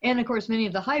 And of course, many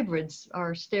of the hybrids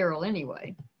are sterile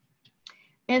anyway.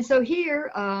 And so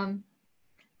here,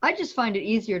 I just find it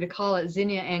easier to call it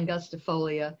Zinnia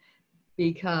angustifolia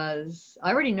because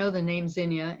I already know the name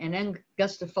Zinnia, and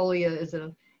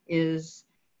angustifolia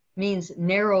means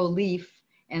narrow leaf,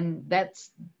 and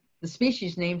that's the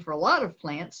species name for a lot of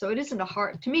plants. So it isn't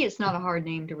to me, it's not a hard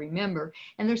name to remember.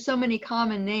 And there's so many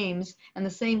common names, and the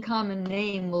same common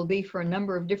name will be for a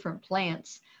number of different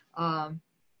plants. And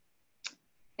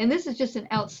this is just an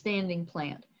outstanding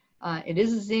plant. It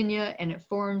is a zinnia, and it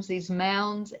forms these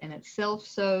mounds, and it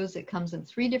self-sows. It comes in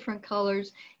 3 different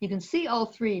colors. You can see all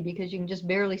 3 because you can just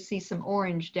barely see some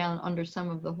orange down under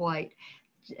some of the white,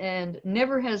 and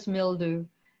never has mildew.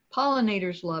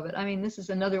 Pollinators love it. I mean, this is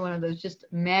another one of those just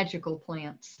magical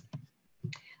plants.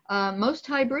 Most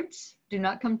hybrids do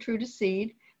not come true to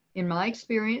seed. In my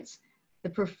experience, the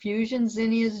profusion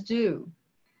zinnias do.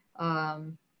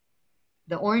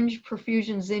 The orange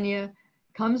profusion zinnia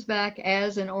comes back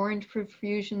as an orange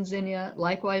profusion zinnia.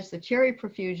 Likewise, the cherry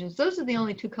profusions. Those are the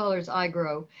only 2 colors I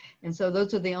grow. And so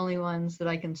those are the only ones that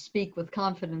I can speak with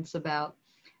confidence about.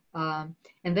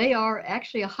 And they are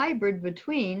actually a hybrid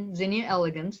between Zinnia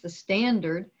elegans, the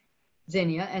standard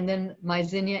zinnia, and then my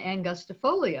Zinnia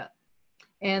angustifolia.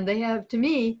 And they have, to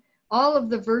me, all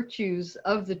of the virtues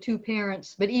of the 2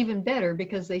 parents, but even better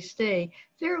because they stay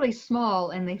fairly small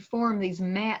and they form these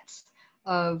mats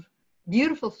of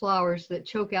beautiful flowers that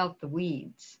choke out the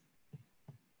weeds.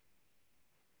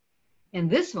 And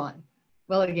this one,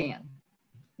 well, again,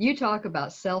 you talk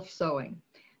about self-sowing.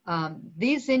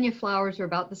 These zinnia flowers are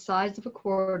about the size of a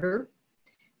quarter.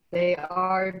 They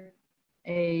are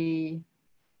a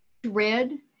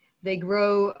red. They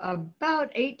grow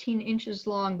about 18 inches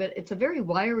long, but it's a very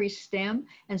wiry stem,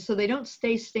 and so they don't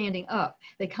stay standing up.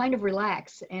 They kind of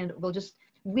relax and will just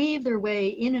weave their way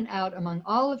in and out among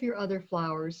all of your other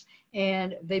flowers,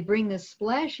 and they bring this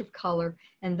splash of color,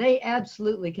 and they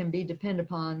absolutely can be depended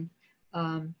upon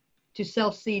to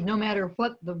self-seed no matter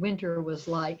what the winter was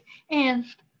like. And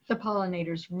the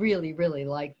pollinators really, really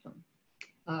like them.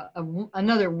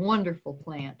 Another wonderful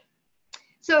plant.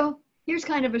 So here's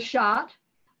kind of a shot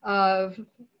of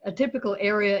a typical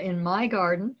area in my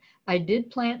garden. I did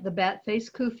plant the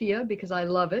bat-faced kufia because I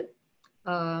love it.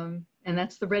 And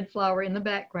that's the red flower in the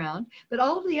background. But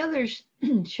all of the others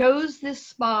chose this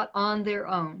spot on their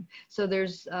own. So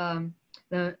there's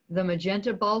the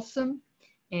magenta balsam,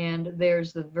 and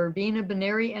there's the verbena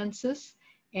bonariensis,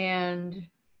 and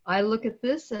I look at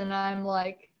this and I'm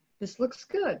like, this looks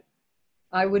good.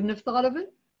 I wouldn't have thought of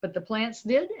it, but the plants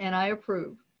did, and I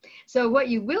approve. So what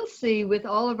you will see with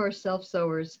all of our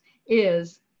self-sowers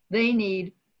is they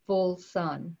need full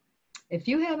sun. If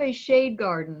you have a shade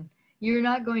garden, you're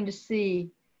not going to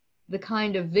see the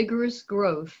kind of vigorous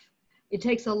growth. It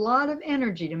takes a lot of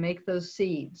energy to make those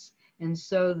seeds. And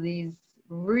so these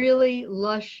really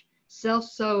lush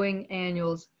self-sowing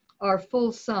annuals are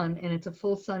full sun, and it's a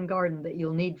full sun garden that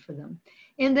you'll need for them.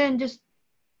 And then just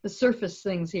the surface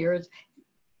things here is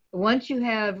once you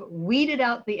have weeded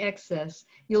out the excess,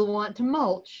 you'll want to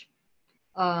mulch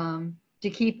to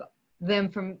keep them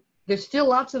from, there's still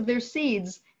lots of their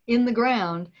seeds in the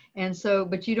ground, and so,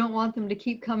 but you don't want them to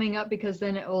keep coming up because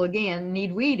then it will again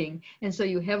need weeding, and so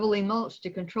you heavily mulch to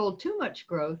control too much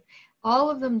growth. All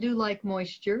of them do like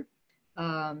moisture.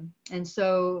 And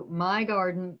so my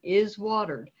garden is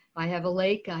watered. I have a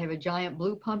lake. I have a giant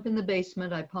blue pump in the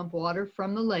basement. I pump water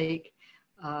from the lake.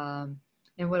 And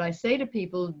what I say to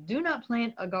people, do not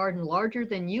plant a garden larger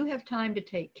than you have time to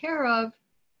take care of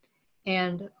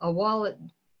and a wallet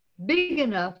big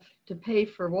enough to pay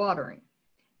for watering.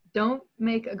 Don't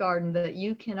make a garden that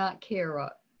you cannot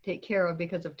take care of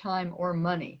because of time or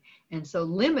money. And so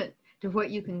limit to what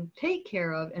you can take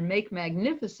care of and make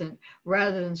magnificent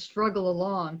rather than struggle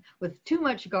along with too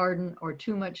much garden or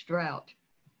too much drought.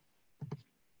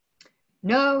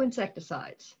 No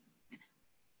insecticides.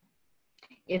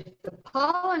 If the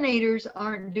pollinators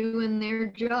aren't doing their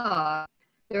job,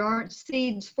 there aren't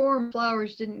seeds formed,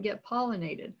 flowers didn't get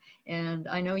pollinated. And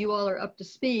I know you all are up to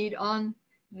speed on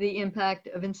the impact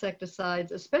of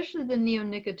insecticides, especially the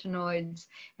neonicotinoids.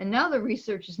 And now the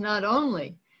research is not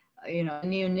only,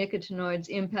 neonicotinoids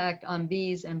impact on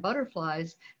bees and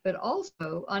butterflies, but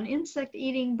also on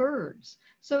insect-eating birds.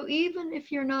 So even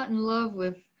if you're not in love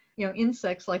with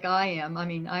insects like I am, I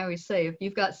mean, I always say, if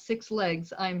you've got 6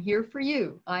 legs, I'm here for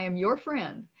you. I am your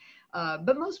friend.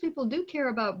 But most people do care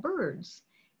about birds.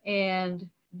 And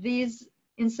these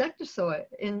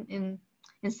insecticides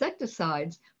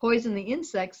poison the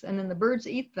insects, and then the birds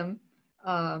eat them,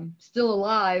 still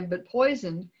alive but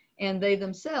poisoned, and they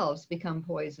themselves become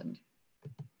poisoned.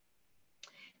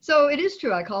 So it is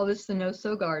true, I call this the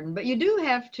no-sow garden, but you do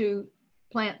have to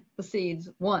plant the seeds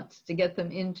once to get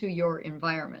them into your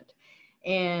environment.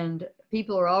 And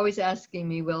people are always asking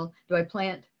me, well, do I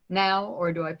plant now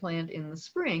or do I plant in the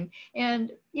spring?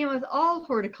 And, with all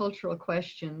horticultural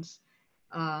questions,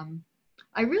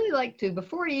 I really like to,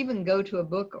 before I even go to a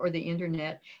book or the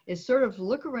internet, is sort of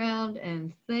look around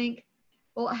and think,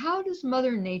 well, how does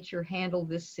Mother Nature handle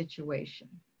this situation?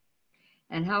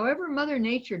 And however Mother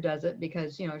Nature does it,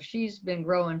 because, she's been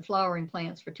growing flowering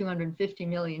plants for 250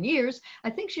 million years, I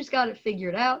think she's got it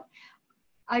figured out.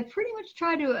 I pretty much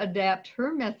try to adapt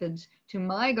her methods to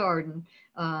my garden,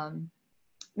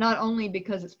 not only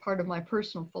because it's part of my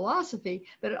personal philosophy,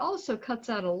 but it also cuts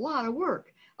out a lot of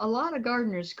work. A lot of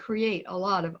gardeners create a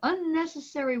lot of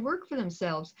unnecessary work for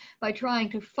themselves by trying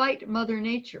to fight Mother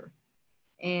Nature.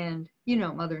 And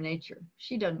Mother Nature,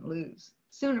 she doesn't lose.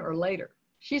 Sooner or later,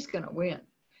 she's going to win.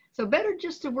 So better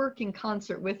just to work in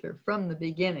concert with her from the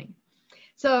beginning.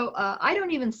 So I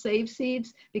don't even save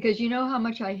seeds because you know how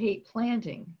much I hate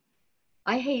planting.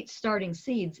 I hate starting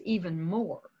seeds even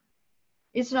more.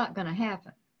 It's not going to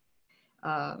happen.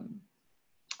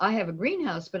 I have a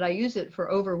greenhouse, but I use it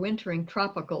for overwintering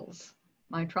tropicals,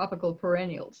 my tropical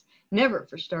perennials, never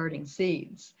for starting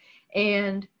seeds.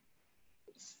 And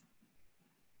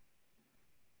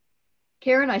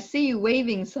Karen, I see you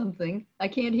waving something. I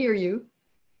can't hear you.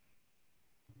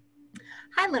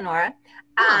 Hi, Lenora.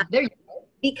 There you go.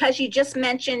 Because you just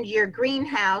mentioned your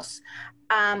greenhouse,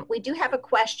 we do have a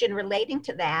question relating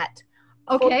to that.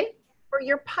 Okay. For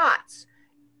your pots,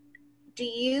 do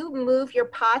you move your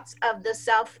pots of the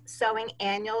self-sowing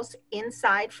annuals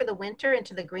inside for the winter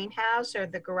into the greenhouse or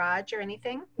the garage or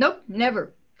anything? Nope,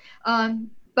 never.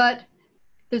 But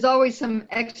there's always some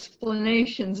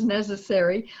explanations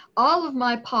necessary. All of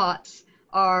my pots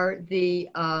are the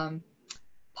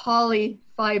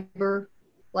polyfiber,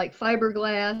 like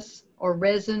fiberglass or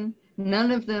resin.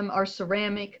 None of them are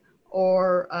ceramic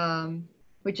or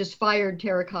which is fired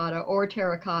terracotta or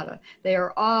terracotta. They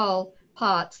are all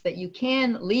pots that you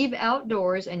can leave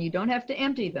outdoors and you don't have to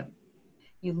empty them.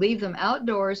 You leave them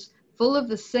outdoors full of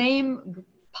the same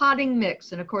potting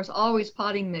mix, and of course always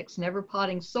potting mix, never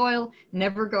potting soil,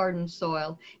 never garden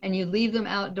soil, and you leave them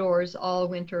outdoors all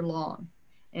winter long.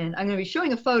 And I'm going to be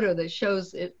showing a photo that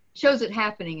shows it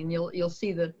happening, and you'll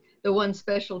see the one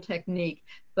special technique.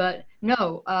 But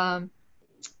no, and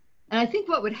I think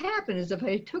what would happen is if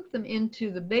I took them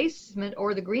into the basement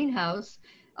or the greenhouse,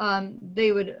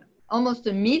 they would almost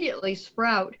immediately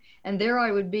sprout, and there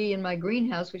I would be in my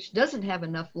greenhouse, which doesn't have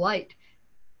enough light.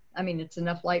 I mean, it's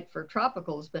enough light for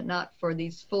tropicals, but not for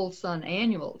these full sun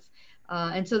annuals.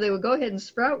 And so they would go ahead and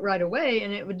sprout right away,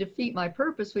 and it would defeat my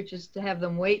purpose, which is to have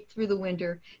them wait through the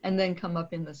winter and then come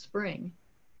up in the spring.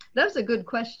 That was a good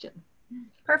question.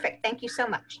 Perfect. Thank you so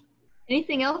much.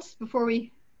 Anything else before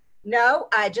we? No,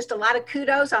 just a lot of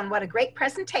kudos on what a great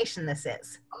presentation this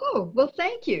is. Oh, well,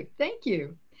 thank you. Thank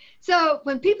you. So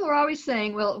when people are always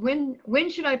saying, well, when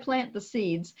should I plant the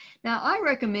seeds? Now, I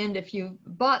recommend if you've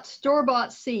bought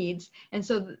store-bought seeds, and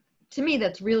so to me,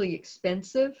 that's really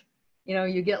expensive.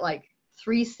 You get like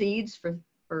 3 seeds for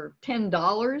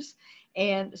 $10.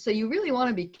 And so you really want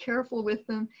to be careful with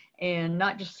them and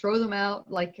not just throw them out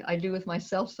like I do with my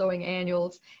self-sowing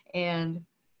annuals, and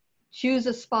choose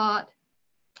a spot,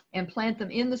 and plant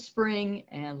them in the spring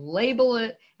and label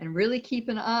it and really keep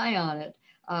an eye on it.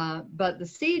 But the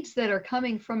seeds that are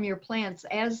coming from your plants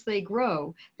as they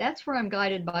grow, that's where I'm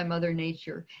guided by Mother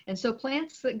Nature. And so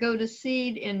plants that go to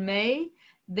seed in May,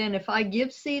 then if I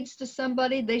give seeds to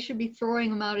somebody, they should be throwing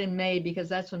them out in May, because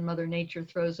that's when Mother Nature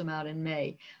throws them out in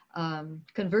May.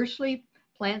 Conversely,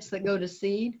 plants that go to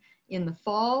seed in the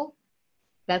fall,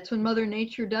 that's when Mother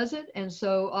Nature does it. And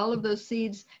so all of those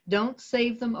seeds, don't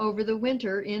save them over the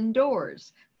winter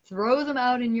indoors. Throw them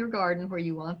out in your garden where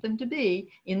you want them to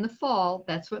be in the fall.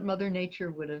 That's what Mother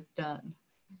Nature would have done.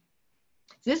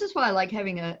 This is why I like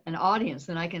having an audience,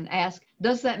 and I can ask,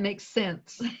 does that make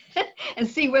sense? And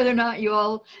see whether or not you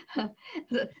all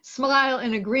smile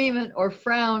in agreement or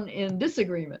frown in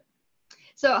disagreement.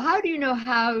 So how do you know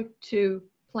how to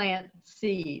plant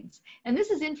seeds? And this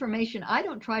is information I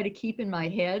don't try to keep in my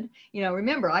head. You know,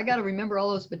 remember, I got to remember all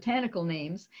those botanical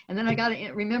names, and then I got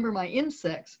to remember my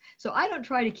insects. So I don't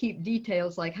try to keep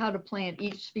details like how to plant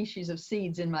each species of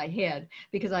seeds in my head,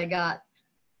 because I got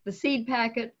the seed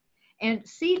packet, and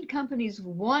seed companies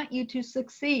want you to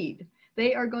succeed.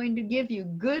 They are going to give you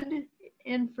good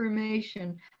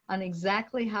information on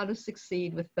exactly how to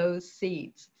succeed with those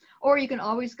seeds. Or you can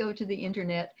always go to the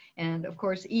internet, and of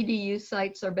course EDU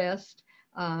sites are best.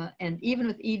 And even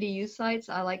with EDU sites,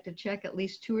 I like to check at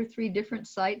least 2 or 3 different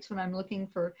sites when I'm looking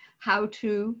for how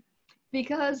to,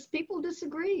 because people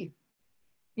disagree.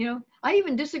 You know, I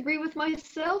even disagree with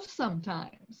myself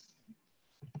sometimes.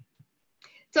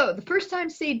 So the first time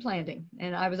seed planting,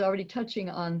 and I was already touching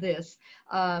on this,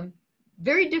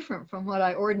 very different from what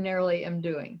I ordinarily am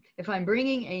doing. If I'm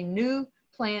bringing a new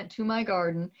plant to my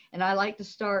garden, and I like to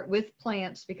start with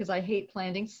plants because I hate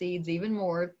planting seeds even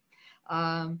more,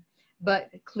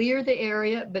 but clear the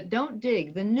area, but don't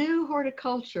dig. The new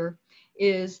horticulture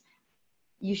is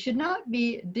you should not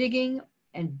be digging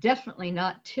and definitely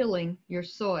not tilling your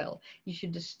soil. You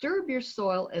should disturb your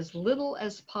soil as little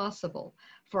as possible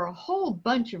for a whole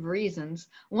bunch of reasons.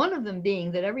 One of them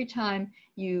being that every time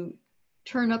you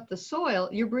turn up the soil,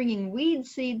 you're bringing weed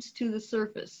seeds to the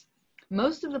surface.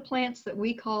 Most of the plants that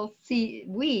we call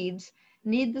weeds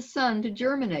need the sun to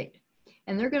germinate,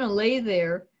 and they're going to lay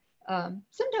there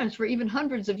sometimes for even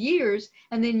hundreds of years,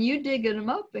 and then you dig them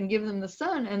up and give them the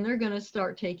sun, and they're going to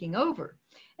start taking over.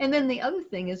 And then the other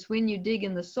thing is, when you dig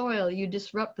in the soil, you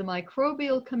disrupt the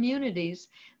microbial communities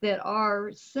that are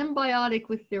symbiotic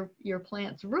with your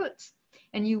plant's roots,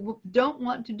 and you don't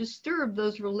want to disturb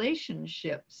those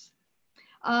relationships.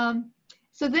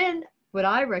 So then what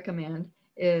I recommend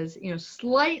is, you know,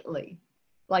 slightly,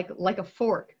 like a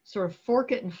fork, sort of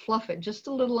fork it and fluff it just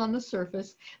a little on the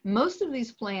surface. Most of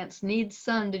these plants need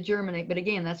sun to germinate, but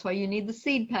again, that's why you need the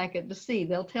seed packet to see.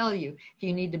 They'll tell you if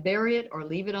you need to bury it or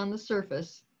leave it on the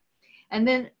surface. And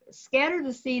then scatter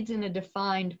the seeds in a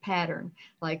defined pattern,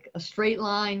 like a straight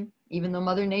line, even though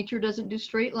Mother Nature doesn't do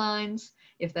straight lines,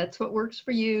 if that's what works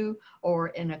for you, or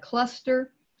in a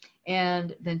cluster,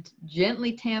 and then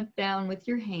gently tamp down with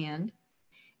your hand,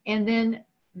 and then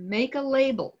make a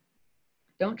label.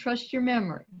 Don't trust your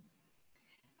memory.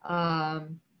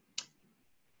 One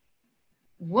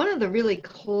of the really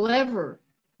clever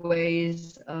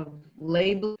ways of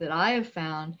label that I have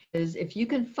found is if you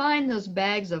can find those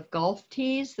bags of golf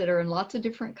tees that are in lots of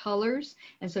different colors,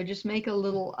 and so just make a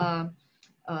little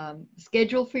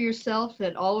schedule for yourself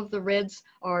that all of the reds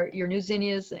are your new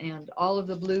zinnias and all of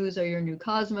the blues are your new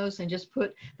cosmos, and just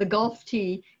put the golf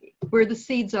tee where the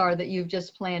seeds are that you've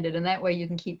just planted, and that way you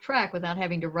can keep track without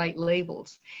having to write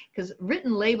labels, because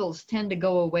written labels tend to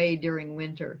go away during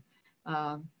winter.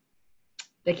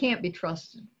 They can't be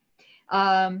trusted.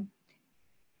 I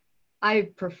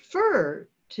prefer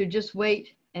to just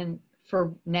wait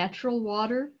for natural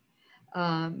water,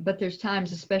 but there's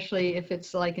times, especially if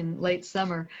it's like in late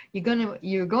summer,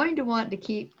 you're going to want to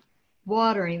keep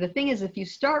watering. The thing is, if you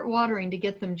start watering to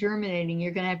get them germinating,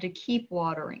 you're going to have to keep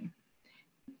watering.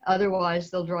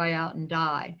 Otherwise, they'll dry out and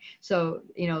die. So,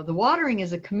 you know, the watering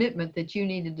is a commitment that you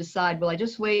need to decide, will I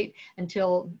just wait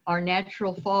until our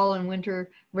natural fall and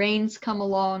winter rains come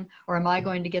along, or am I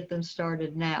going to get them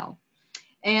started now?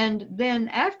 And then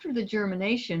after the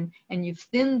germination and you've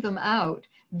thinned them out,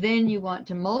 then you want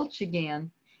to mulch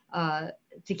again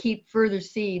to keep further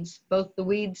seeds, both the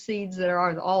weed seeds that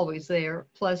are always there,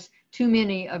 plus too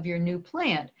many of your new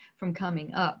plant from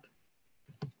coming up.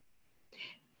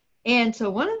 And so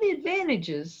one of the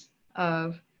advantages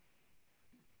of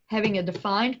having a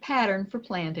defined pattern for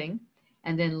planting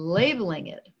and then labeling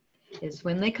it is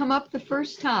when they come up the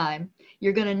first time,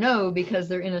 you're going to know, because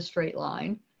they're in a straight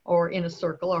line, or in a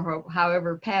circle, or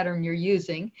however pattern you're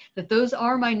using, that those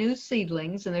are my new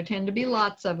seedlings, and there tend to be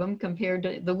lots of them compared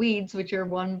to the weeds, which are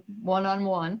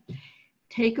one-on-one.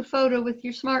 Take a photo with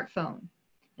your smartphone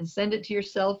and send it to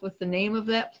yourself with the name of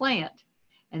that plant.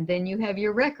 And then you have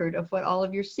your record of what all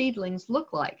of your seedlings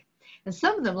look like. And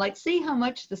some of them, like, see how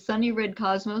much the sunny red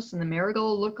cosmos and the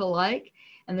marigold look alike?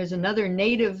 And there's another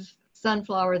native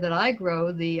sunflower that I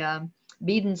grow, the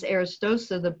Beedon's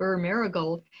aristosa, the burr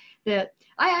marigold, that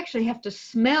I actually have to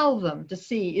smell them to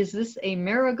see, is this a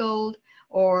marigold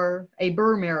or a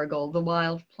burr marigold, the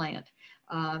wild plant?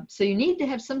 So you need to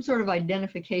have some sort of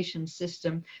identification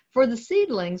system for the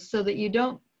seedlings so that you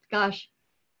don't, gosh,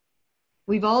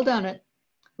 we've all done it.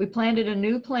 We planted a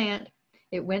new plant,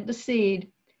 it went to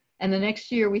seed, and the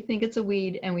next year we think it's a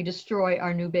weed and we destroy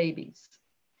our new babies.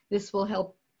 This will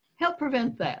help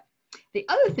prevent that. The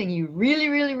other thing you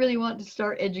really want to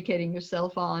start educating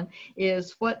yourself on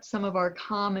is what some of our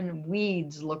common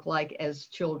weeds look like as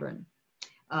children.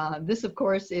 This, of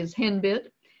course, is henbit.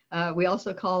 We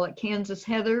also call it Kansas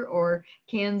heather or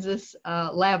Kansas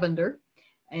lavender,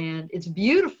 and it's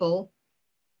beautiful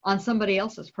on somebody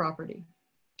else's property.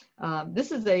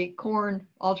 This is a corn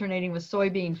alternating with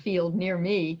soybean field near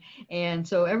me, and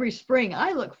so every spring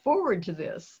I look forward to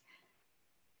this,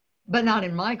 but not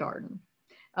in my garden.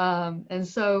 And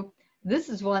so this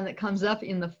is one that comes up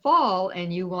in the fall,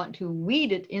 and you want to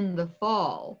weed it in the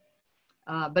fall.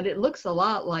 But it looks a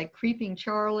lot like Creeping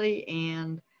Charlie,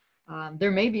 and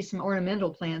there may be some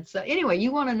ornamental plants. So anyway,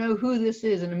 you want to know who this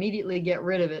is and immediately get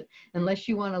rid of it, unless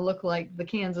you want to look like the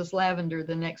Kansas lavender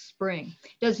the next spring.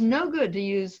 It does no good to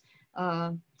use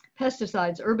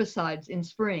pesticides, herbicides in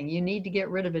spring. You need to get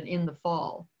rid of it in the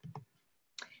fall.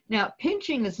 Now,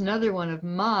 pinching is another one of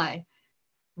my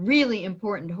really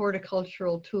important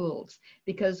horticultural tools,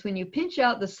 because when you pinch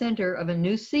out the center of a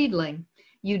new seedling,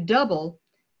 you double,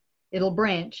 it'll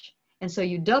branch, and so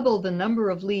you double the number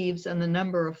of leaves and the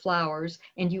number of flowers,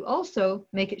 and you also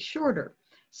make it shorter.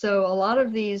 So a lot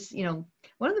of these, you know,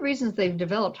 one of the reasons they've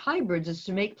developed hybrids is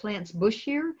to make plants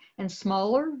bushier and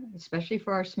smaller, especially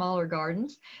for our smaller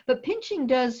gardens. But pinching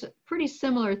does a pretty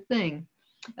similar thing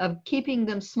of keeping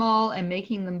them small and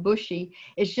making them bushy.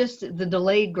 It's just the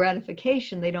delayed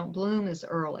gratification. They don't bloom as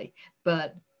early,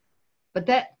 but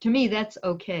that, to me, that's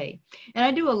okay. And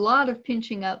I do a lot of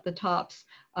pinching out the tops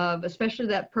of especially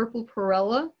that purple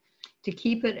perella to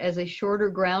keep it as a shorter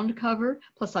ground cover.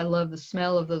 Plus I love the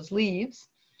smell of those leaves.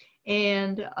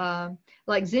 And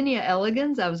like Zinnia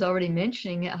elegans, I was already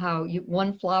mentioning how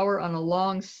one flower on a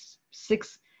long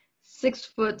six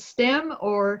foot stem,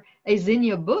 or a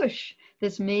zinnia bush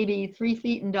that's maybe 3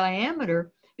 feet in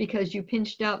diameter because you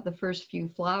pinched out the first few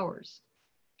flowers.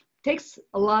 It takes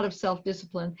a lot of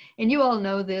self-discipline, and you all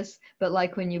know this, but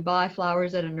like when you buy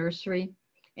flowers at a nursery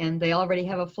and they already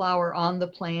have a flower on the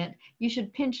plant, you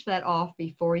should pinch that off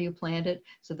before you plant it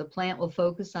so the plant will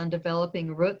focus on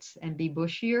developing roots and be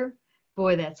bushier.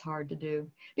 Boy, that's hard to do,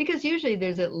 because usually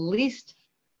there's at least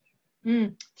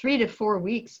 3 to 4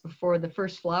 weeks before the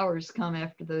first flowers come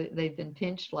after they've been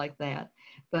pinched like that.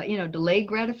 But, you know, delayed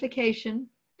gratification.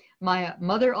 My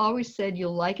mother always said,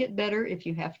 you'll like it better if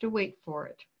you have to wait for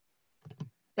it.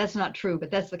 That's not true, but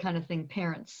that's the kind of thing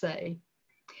parents say.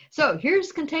 So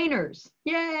here's containers.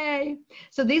 Yay!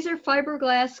 So these are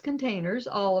fiberglass containers,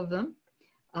 all of them.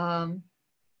 And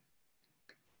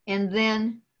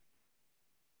then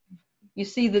you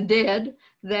see the dead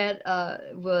that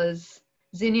was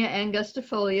Zinnia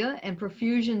angustifolia and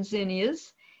profusion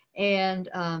zinnias. And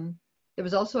there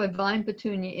was also a vine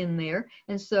petunia in there.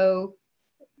 And so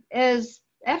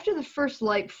after the first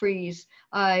light freeze,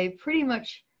 I pretty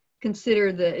much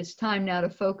consider that it's time now to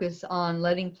focus on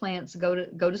letting plants go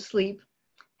to sleep,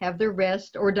 have their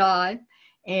rest or die,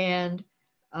 and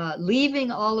leaving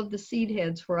all of the seed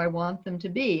heads where I want them to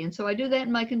be. And so I do that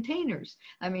in my containers.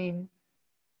 I mean,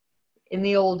 in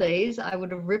the old days, I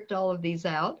would have ripped all of these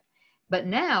out, but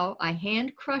now I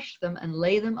hand crush them and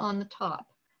lay them on the top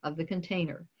of the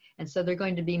container. And so they're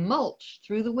going to be mulched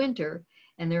through the winter,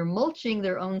 and they're mulching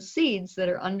their own seeds that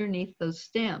are underneath those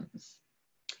stems.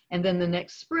 And then the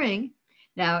next spring,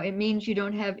 now it means you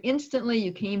don't have instantly,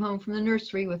 you came home from the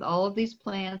nursery with all of these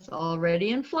plants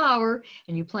already in flower,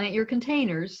 and you plant your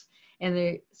containers,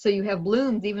 and so you have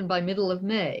blooms even by middle of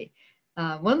May.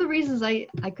 One of the reasons I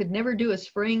could never do a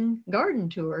spring garden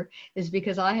tour is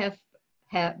because I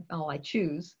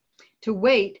choose to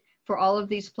wait for all of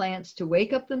these plants to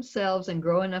wake up themselves and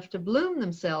grow enough to bloom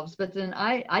themselves. But then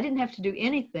I didn't have to do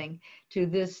anything to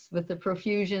this with the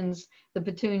profusions, the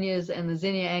petunias, and the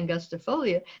Zinnia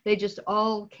angustifolia. They just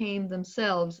all came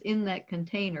themselves in that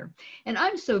container. And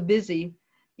I'm so busy,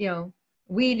 you know,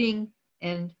 weeding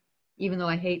And even though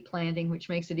I hate planting, which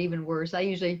makes it even worse, I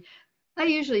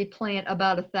usually plant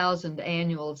about 1,000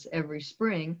 annuals every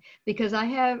spring because I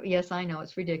have, yes, I know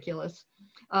it's ridiculous,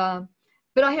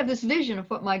 but I have this vision of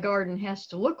what my garden has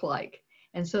to look like.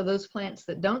 And so those plants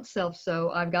that don't self-sow,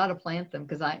 I've got to plant them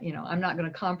because I'm not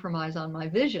going to compromise on my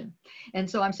vision. And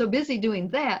so I'm so busy doing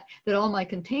that all my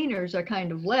containers are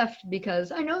kind of left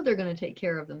because I know they're going to take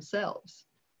care of themselves.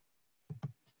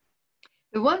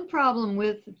 The one problem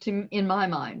in my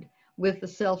mind, with the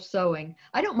self-sowing,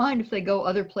 I don't mind if they go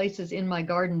other places in my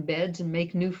garden beds and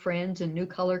make new friends and new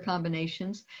color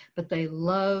combinations, but they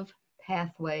love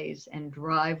pathways and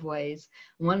driveways.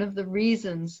 One of the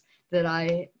reasons that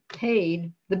I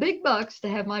paid the big bucks to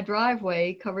have my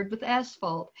driveway covered with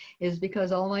asphalt is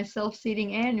because all my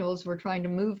self-seeding annuals were trying to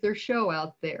move their show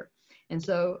out there. And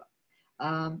so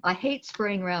I hate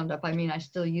spraying Roundup. I mean, I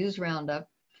still use Roundup,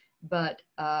 but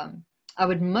I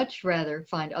would much rather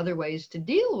find other ways to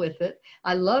deal with it.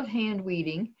 I love hand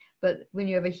weeding, but when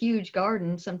you have a huge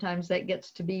garden, sometimes that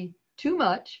gets to be too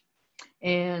much.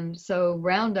 And so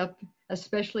Roundup,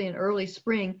 especially in early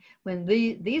spring, when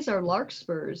these are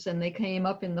larkspurs and they came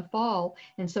up in the fall.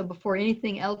 And so before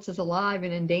anything else is alive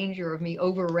and in danger of me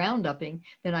over Rounduping,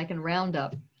 then I can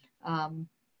Roundup.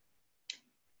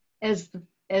 As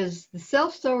the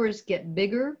self-sowers get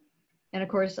bigger, and of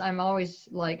course, I'm always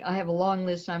like, I have a long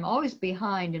list. I'm always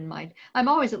behind I'm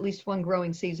always at least one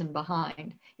growing season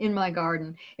behind in my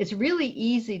garden. It's really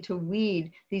easy to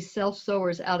weed these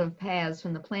self-sowers out of paths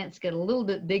when the plants get a little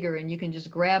bit bigger and you can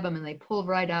just grab them and they pull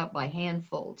right out by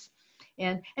handfuls.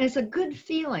 And it's a good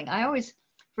feeling.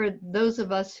 For those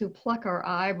of us who pluck our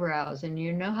eyebrows, and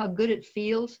you know how good it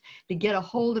feels to get a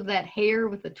hold of that hair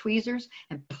with the tweezers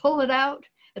and pull it out.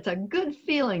 It's a good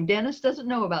feeling. Dennis doesn't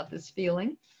know about this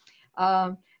feeling.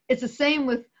 It's the same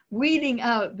with weeding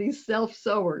out these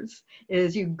self-sowers,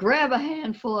 is you grab a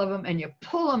handful of them and you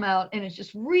pull them out, and it's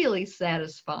just really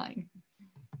satisfying.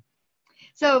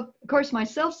 So, of course, my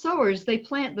self-sowers, they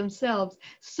plant themselves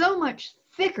so much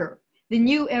thicker than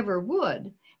you ever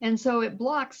would, and so it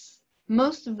blocks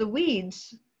most of the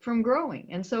weeds from growing.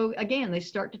 And so, again, they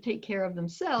start to take care of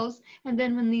themselves, and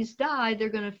then when these die, they're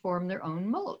going to form their own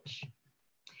mulch.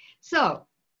 So,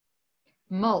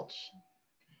 mulch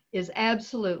is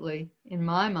absolutely, in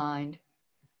my mind,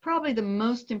 probably the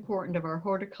most important of our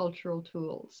horticultural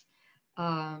tools.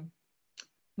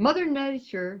 Mother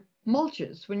Nature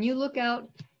mulches. When you look out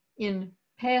in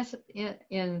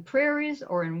prairies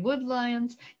or in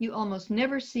woodlands, you almost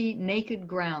never see naked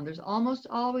ground. There's almost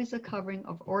always a covering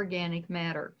of organic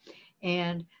matter.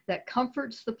 And that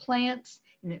comforts the plants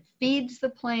and it feeds the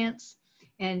plants.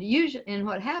 And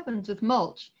what happens with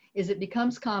mulch is it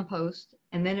becomes compost,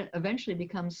 and then it eventually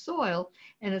becomes soil.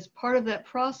 And as part of that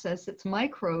process, it's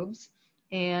microbes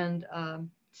and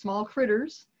small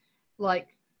critters like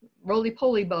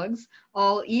roly-poly bugs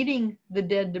all eating the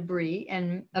dead debris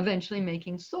and eventually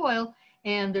making soil.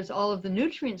 And there's all of the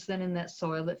nutrients then in that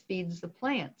soil that feeds the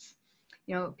plants.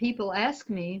 You know, people ask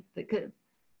me,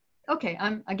 okay,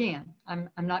 I'm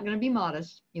not going to be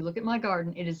modest. You look at my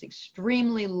garden, it is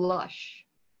extremely lush.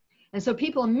 And so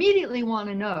people immediately want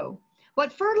to know,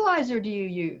 what fertilizer do you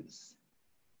use?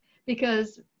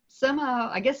 Because somehow,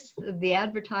 I guess the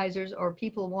advertisers or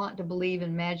people want to believe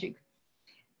in magic.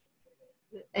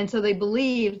 And so they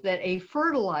believe that a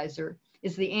fertilizer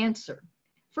is the answer.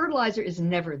 Fertilizer is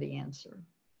never the answer.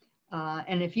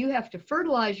 And if you have to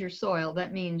fertilize your soil,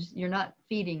 that means you're not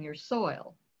feeding your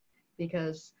soil,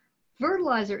 because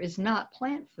fertilizer is not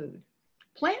plant food.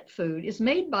 Plant food is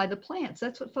made by the plants.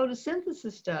 That's what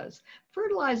photosynthesis does.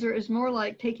 Fertilizer is more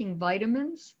like taking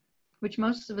vitamins, which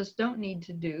most of us don't need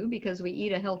to do because we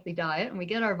eat a healthy diet and we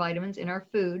get our vitamins in our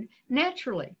food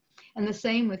naturally. And the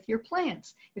same with your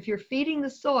plants. If you're feeding the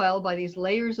soil by these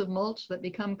layers of mulch that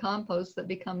become compost, that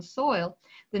become soil,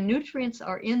 the nutrients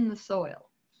are in the soil.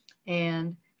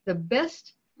 And the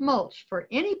best mulch for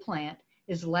any plant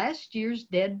is last year's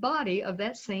dead body of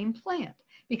that same plant,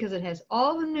 because it has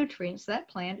all the nutrients that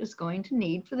plant is going to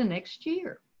need for the next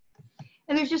year.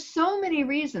 And there's just so many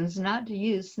reasons not to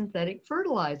use synthetic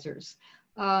fertilizers.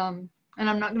 And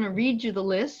I'm not going to read you the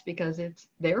list because it's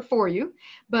there for you,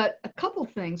 but a couple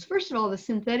things. First of all, the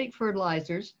synthetic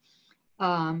fertilizers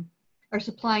are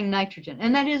supplying nitrogen,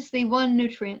 and that is the one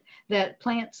nutrient that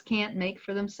plants can't make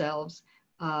for themselves.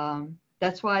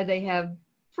 That's why they have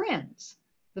friends.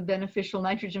 The beneficial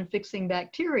nitrogen fixing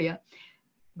bacteria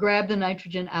grab the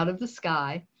nitrogen out of the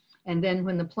sky, and then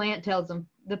when the plant tells them,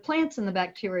 the plants and the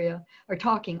bacteria are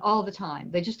talking all the time.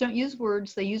 They just don't use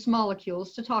words, they use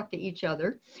molecules to talk to each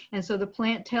other. And so the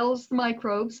plant tells the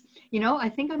microbes, you know, I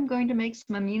think I'm going to make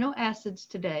some amino acids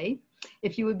today.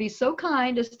 if you would be so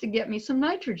kind as to get me some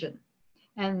nitrogen.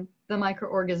 And the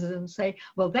microorganisms say,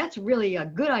 well, that's really a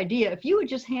good idea. If you would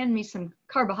just hand me some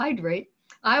carbohydrate,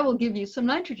 I will give you some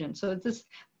nitrogen. So it's this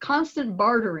constant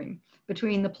bartering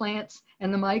between the plants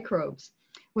and the microbes.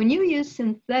 When you use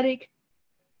synthetic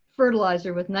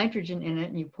fertilizer with nitrogen in it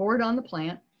and you pour it on the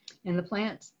plant, and the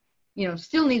plant, you know,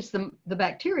 still needs the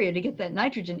bacteria to get that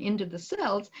nitrogen into the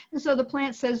cells. And so the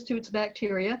plant says to its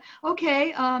bacteria,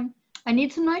 okay, I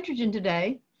need some nitrogen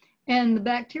today. And the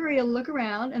bacteria look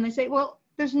around and they say, well,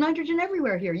 there's nitrogen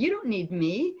everywhere here. You don't need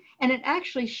me. And it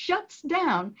actually shuts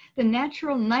down the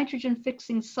natural nitrogen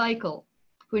fixing cycle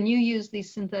when you use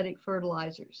these synthetic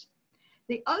fertilizers.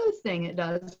 The other thing it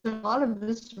does, and a lot of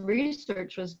this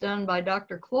research was done by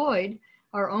Dr. Cloyd,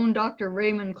 our own Dr.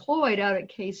 Raymond Cloyd out at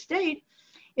K-State,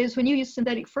 is when you use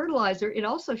synthetic fertilizer, it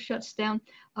also shuts down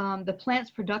the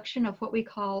plant's production of what we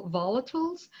call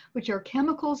volatiles, which are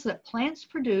chemicals that plants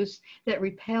produce that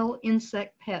repel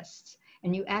insect pests.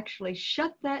 And you actually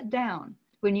shut that down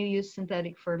when you use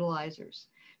synthetic fertilizers.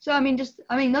 So, I mean,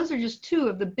 those are just two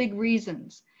of the big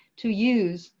reasons to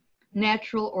use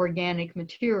natural organic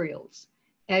materials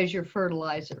as your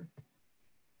fertilizer.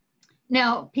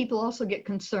 Now, people also get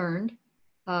concerned.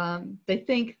 They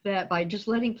think that by just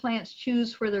letting plants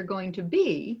choose where they're going to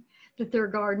be, that their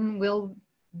garden will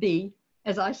be,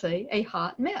 as I say, a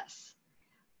hot mess.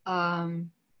 No.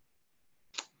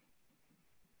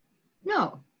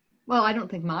 Well, I don't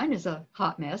think mine is a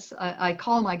hot mess. I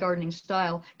call my gardening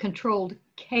style controlled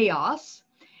chaos.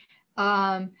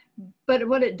 But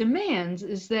what it demands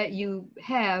is that you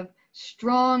have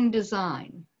strong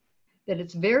design, that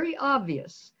it's very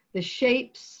obvious the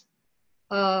shapes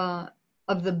of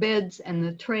the beds and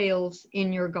the trails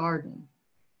in your garden.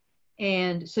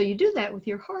 And so you do that with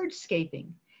your hardscaping.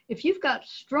 If you've got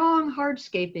strong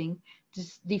hardscaping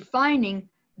defining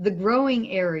the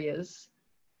growing areas,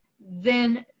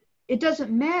 then it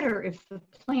doesn't matter if the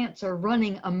plants are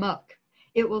running amok.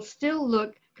 It will still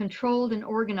look controlled and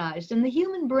organized. And the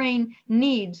human brain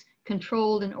needs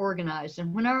controlled and organized.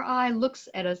 And when our eye looks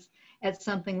at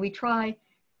something, we try,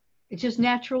 it's just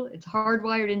natural, it's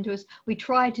hardwired into us, we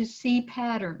try to see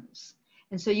patterns.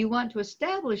 And so you want to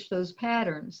establish those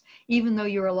patterns, even though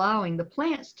you're allowing the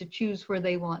plants to choose where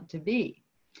they want to be.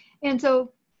 And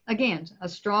so, again, a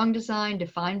strong design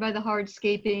defined by the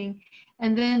hardscaping,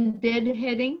 and then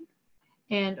deadheading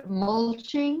and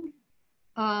mulching.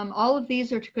 All of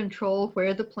these are to control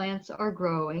where the plants are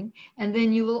growing, and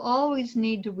then you will always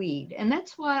need to weed. And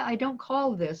that's why I don't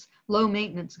call this low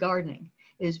maintenance gardening,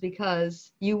 is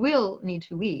because you will need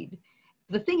to weed.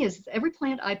 The thing is, every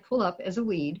plant I pull up as a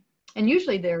weed, and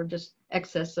usually they're just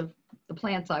excess of the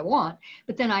plants I want,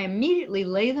 but then I immediately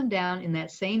lay them down in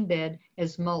that same bed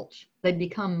as mulch. They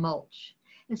become mulch.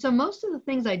 And so most of the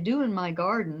things I do in my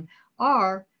garden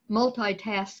are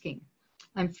multitasking.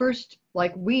 I'm first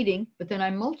like weeding, but then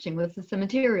I'm mulching with the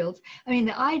materials. I mean,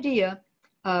 the idea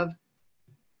of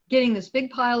getting this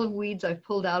big pile of weeds I've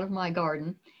pulled out of my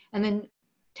garden and then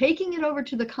taking it over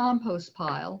to the compost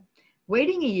pile,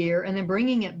 waiting a year and then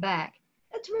bringing it back,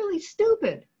 that's really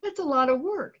stupid. That's a lot of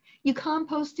work. You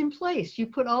compost in place. You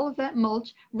put all of that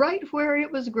mulch right where it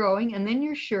was growing, and then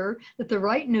you're sure that the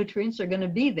right nutrients are going to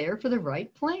be there for the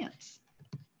right plants.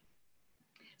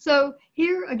 So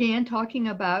here again, talking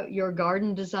about your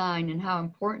garden design and how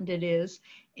important it is.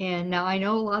 And now I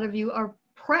know a lot of you are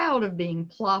proud of being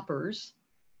ploppers.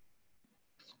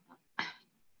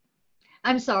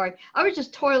 I'm sorry, I was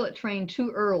just toilet trained too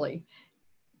early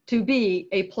to be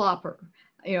a plopper.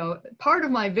 You know, part of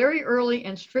my very early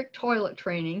and strict toilet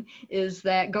training is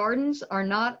that gardens are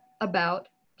not about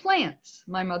plants.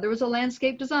 My mother was a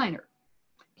landscape designer.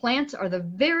 Plants are the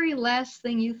very last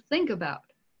thing you think about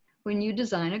when you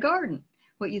design a garden.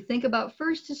 What you think about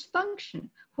first is function.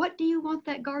 What do you want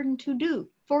that garden to do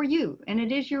for you? And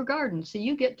it is your garden, so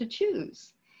you get to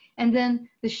choose. And then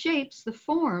the shapes, the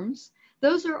forms,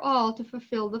 those are all to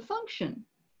fulfill the function.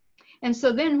 And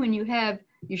so then when you have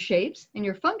your shapes and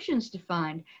your functions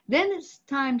defined, then it's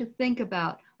time to think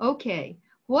about, okay,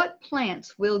 what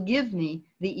plants will give me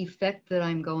the effect that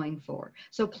I'm going for?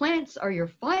 So plants are your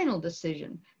final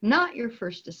decision, not your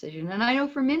first decision. And I know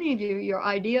for many of you, your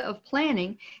idea of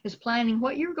planning is planning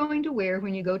what you're going to wear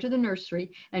when you go to the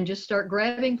nursery and just start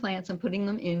grabbing plants and putting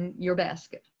them in your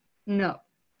basket. No,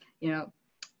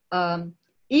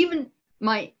 even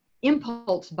my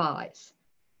impulse buys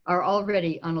are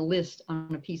already on a list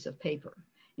on a piece of paper.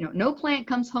 No plant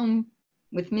comes home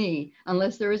with me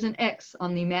unless there is an X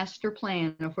on the master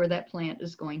plan of where that plant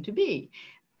is going to be.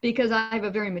 Because I have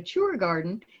a very mature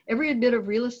garden, every bit of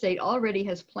real estate already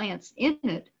has plants in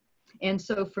it. And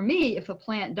so for me, if a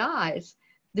plant dies,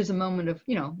 there's a moment of,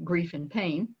 grief and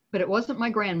pain, but it wasn't my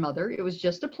grandmother. It was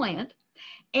just a plant.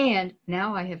 And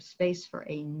now I have space for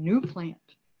a new plant.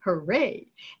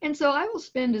 Hooray. And so I will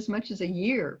spend as much as a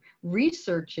year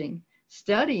researching,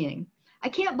 studying. I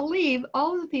can't believe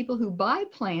all of the people who buy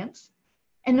plants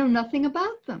and know nothing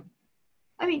about them.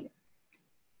 I mean,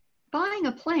 buying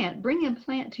a plant, bringing a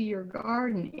plant to your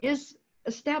garden is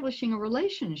establishing a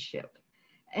relationship.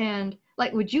 And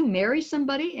like, would you marry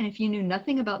somebody and if you knew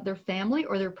nothing about their family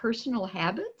or their personal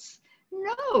habits?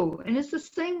 No. And it's the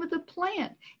same with a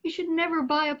plant. You should never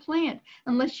buy a plant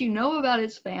unless you know about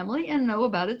its family and know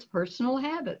about its personal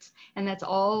habits. And that's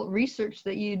all research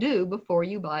that you do before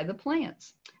you buy the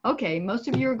plants. Okay, most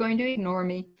of you are going to ignore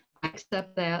me. I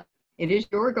accept that. It is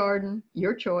your garden,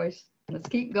 your choice. Let's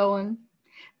keep going.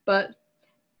 But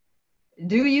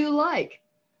do you like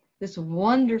this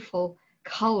wonderful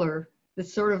color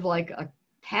that's sort of like a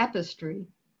tapestry?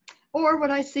 Or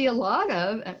what I see a lot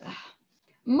of,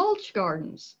 mulch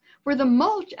gardens, where the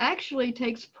mulch actually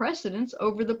takes precedence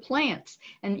over the plants,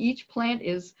 and each plant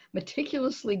is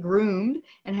meticulously groomed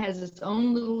and has its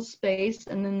own little space,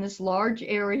 and then this large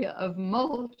area of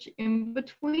mulch in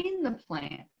between the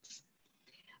plants.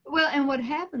 Well, and what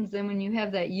happens then when you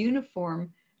have that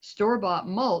uniform store-bought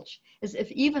mulch is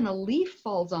if even a leaf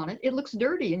falls on it, it looks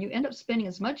dirty, and you end up spending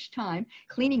as much time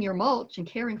cleaning your mulch and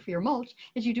caring for your mulch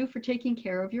as you do for taking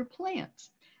care of your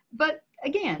plants. But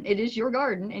again, it is your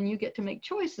garden and you get to make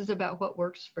choices about what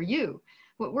works for you.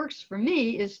 What works for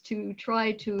me is to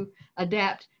try to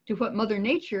adapt to what Mother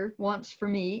Nature wants for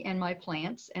me and my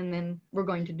plants, and then we're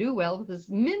going to do well with this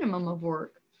minimum of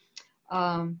work.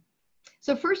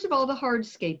 So first of all, the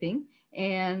hardscaping,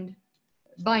 and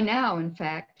by now, in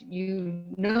fact, you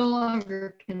no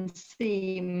longer can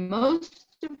see most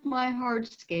of my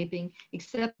hardscaping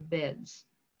except beds.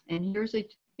 And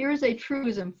here's a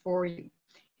truism for you.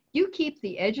 You keep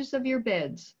the edges of your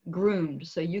beds groomed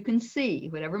so you can see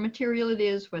whatever material it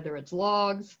is, whether it's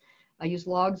logs. I use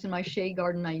logs in my shade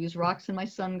garden. I use rocks in my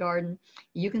sun garden.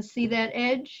 You can see that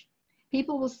edge.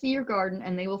 People will see your garden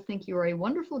and they will think you are a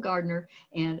wonderful gardener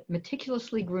and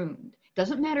meticulously groomed.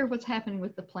 Doesn't matter what's happening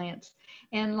with the plants.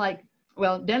 And like,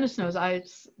 well, Dennis knows, I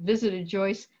visited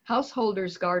Joyce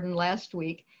Householder's garden last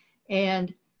week,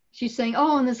 and she's saying,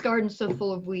 oh, and this garden's so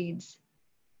full of weeds.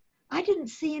 I didn't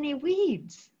see any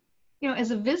weeds.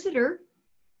 As a visitor,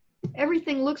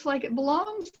 everything looks like it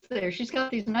belongs there. She's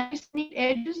got these nice, neat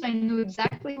edges. I knew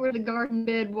exactly where the garden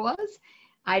bed was.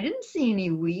 I didn't see any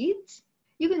weeds.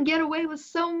 You can get away with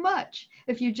so much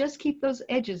if you just keep those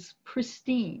edges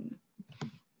pristine.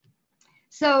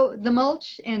 So the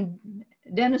mulch, and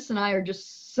Dennis and I are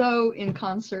just so in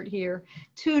concert here,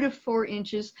 2 to 4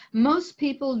 inches. Most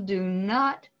people do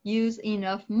not use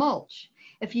enough mulch.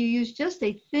 If you use just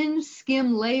a thin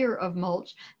skim layer of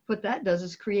mulch, what that does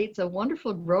is creates a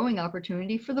wonderful growing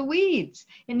opportunity for the weeds.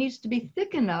 It needs to be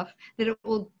thick enough that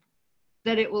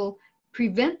it will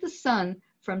prevent the sun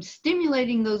from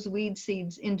stimulating those weed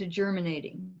seeds into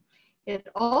germinating. It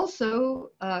also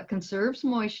conserves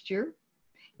moisture.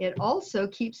 It also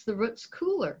keeps the roots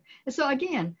cooler. And so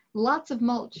again, lots of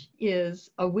mulch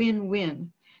is a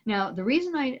win-win. Now, the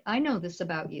reason I know this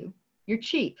about you, you're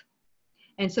cheap.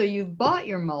 And so you've bought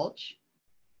your mulch.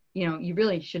 You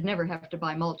really should never have to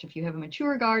buy mulch if you have a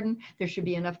mature garden. There should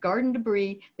be enough garden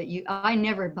debris that I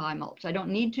never buy mulch. I don't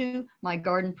need to. My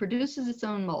garden produces its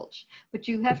own mulch. But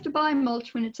you have to buy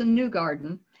mulch when it's a new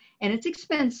garden, and it's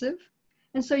expensive.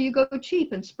 And so you go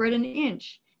cheap and spread an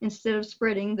inch instead of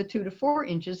spreading the 2 to 4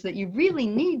 inches that you really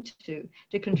need to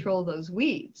control those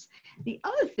weeds. The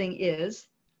other thing is,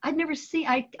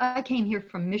 I came here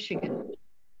from Michigan.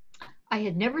 I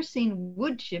had never seen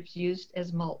wood chips used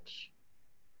as mulch.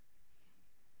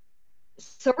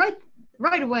 So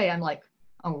right away, I'm like,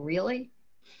 oh, really?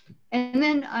 And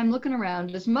then I'm looking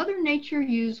around. Does Mother Nature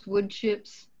use wood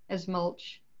chips as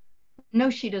mulch? No,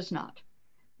 she does not.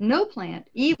 No plant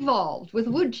evolved with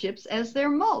wood chips as their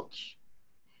mulch.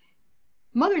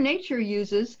 Mother Nature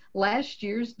uses last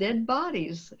year's dead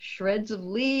bodies, shreds of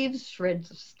leaves, shreds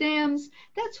of stems.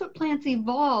 That's what plants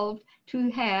evolved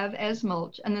to have as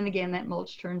mulch. And then again, that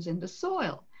mulch turns into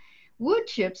soil. Wood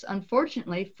chips,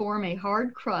 unfortunately, form a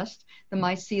hard crust. The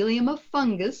mycelium of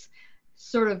fungus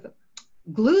sort of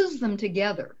glues them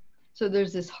together. So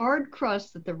there's this hard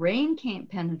crust that the rain can't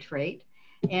penetrate.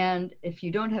 And if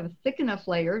you don't have a thick enough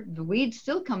layer, the weeds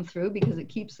still come through because it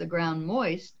keeps the ground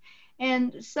moist.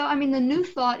 And so, I mean, the new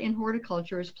thought in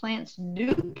horticulture is plants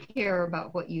do care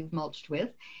about what you've mulched with,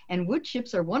 and wood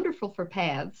chips are wonderful for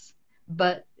paths,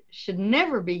 but should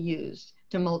never be used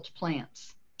to mulch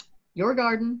plants. Your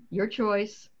garden, your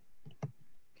choice.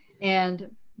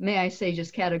 And may I say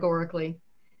just categorically,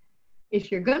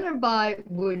 if you're going to buy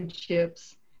wood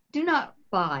chips, do not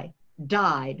buy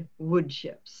dyed wood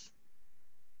chips.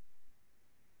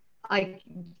 I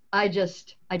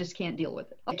just can't deal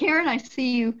with it. Karen, I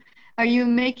see you. Are you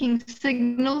making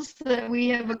signals that we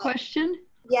have a question?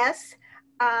 Yes,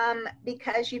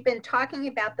 because you've been talking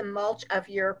about the mulch of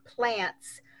your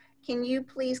plants. Can you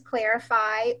please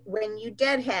clarify, when you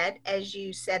deadhead, as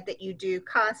you said that you do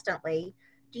constantly,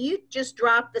 do you just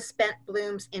drop the spent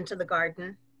blooms into the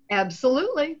garden?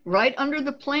 Absolutely, right under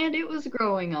the plant it was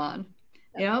growing on.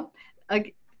 You know,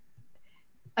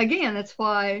 again, that's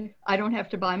why I don't have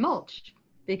to buy mulch,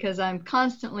 because I'm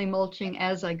constantly mulching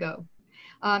as I go.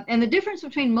 And the difference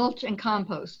between mulch and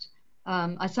compost,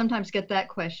 I sometimes get that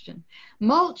question.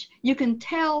 Mulch, you can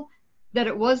tell that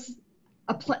it was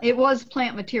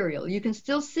plant material. You can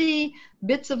still see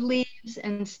bits of leaves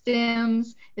and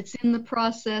stems. It's in the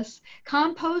process.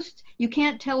 Compost, you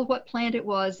can't tell what plant it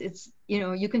was. It's,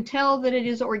 you can tell that it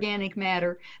is organic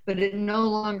matter, but it no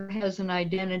longer has an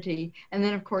identity. And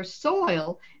then, of course,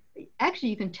 soil. Actually,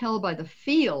 you can tell by the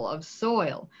feel of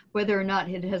soil whether or not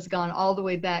it has gone all the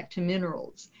way back to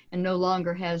minerals and no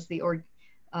longer has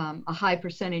a high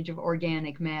percentage of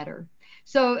organic matter.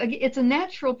 So it's a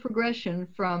natural progression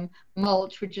from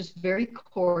mulch, which is very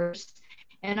coarse,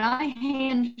 and I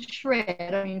hand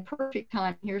shred. I mean, perfect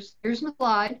time. Here's my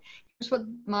slide. Here's what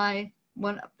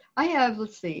I have.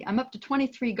 Let's see, I'm up to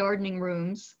 23 gardening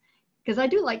rooms because I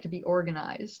do like to be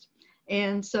organized.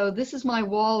 And so this is my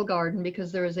wall garden,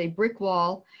 because there is a brick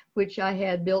wall which I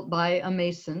had built by a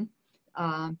mason,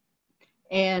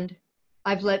 and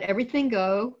I've let everything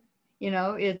go.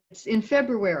 It's in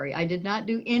February. I did not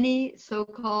do any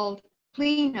so-called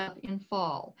cleanup in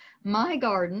fall. My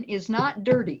garden is not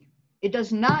dirty. It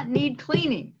does not need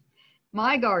cleaning.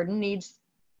 My garden needs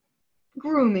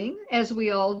grooming, as we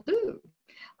all do.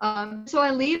 So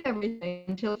I leave everything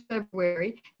until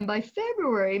February. And by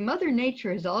February, Mother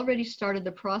Nature has already started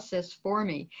the process for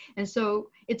me. And so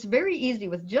it's very easy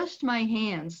with just my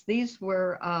hands. These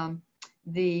were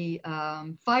the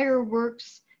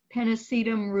Fireworks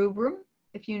Pennisetum rubrum,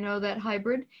 if you know that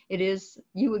hybrid. It is,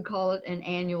 you would call it an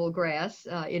annual grass.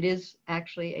 It is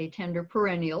actually a tender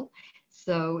perennial.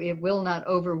 So it will not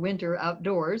overwinter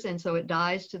outdoors, and so it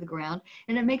dies to the ground,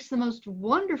 and it makes the most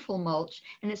wonderful mulch,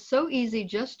 and it's so easy,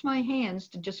 just my hands,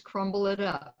 to just crumble it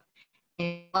up.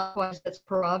 And likewise, that's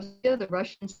Perovskaya, the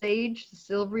Russian sage, the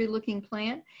silvery looking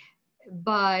plant.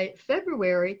 By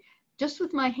February, just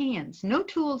with my hands, no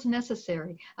tools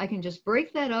necessary, I can just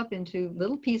break that up into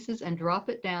little pieces and drop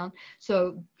it down.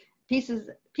 So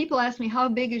people ask me, how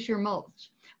big is your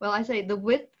mulch? Well, I say the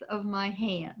width of my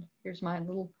hand. Here's my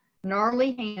little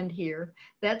gnarly hand here.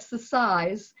 That's the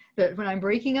size that when I'm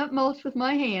breaking up mulch with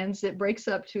my hands, it breaks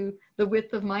up to the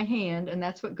width of my hand, and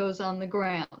that's what goes on the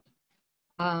ground.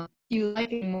 If you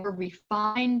like a more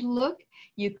refined look,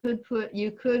 you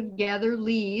could gather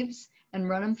leaves and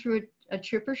run them through a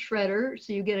chipper shredder,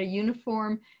 so you get a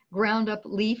uniform ground up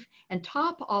leaf, and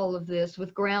top all of this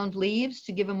with ground leaves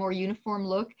to give a more uniform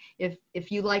look.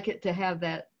 If you like it to have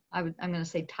that, I'm going to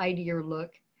say tidier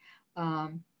look.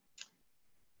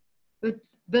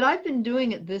 But I've been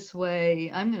doing it this way,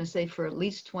 I'm going to say, for at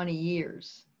least 20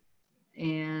 years.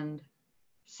 And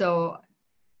so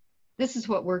this is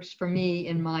what works for me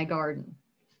in my garden.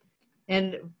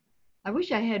 And I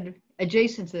wish I had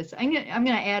adjacent to this. I'm going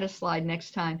to add a slide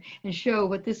next time and show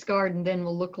what this garden then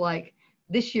will look like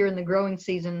this year in the growing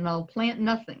season. And I'll plant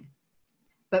nothing,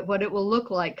 but what it will look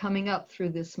like coming up through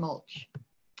this mulch.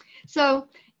 So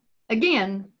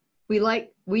again,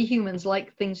 we humans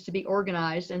like things to be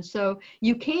organized, and so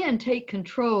you can take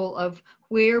control of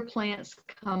where plants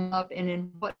come up and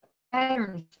in what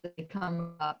patterns they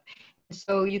come up.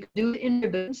 So you can do it in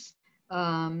ribbons.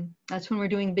 That's when we're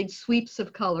doing big sweeps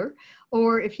of color.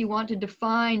 Or if you want to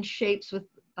define shapes with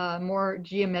more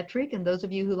geometric, and those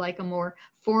of you who like a more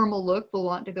formal look will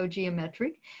want to go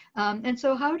geometric. And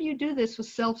so how do you do this with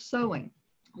self-sowing?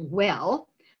 Well,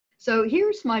 so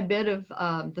here's my bed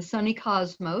of the sunny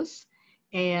cosmos.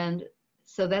 And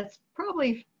so that's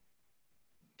probably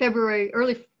February,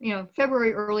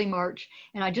 early March.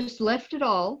 And I just left it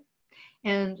all.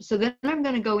 And so then I'm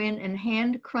going to go in and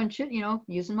hand crunch it,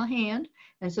 using my hand.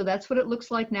 And so that's what it looks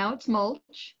like now. It's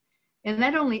mulch. And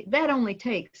that only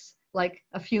takes like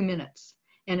a few minutes.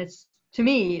 And it's, to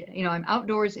me, I'm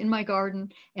outdoors in my garden,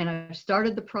 and I've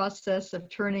started the process of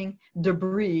turning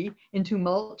debris into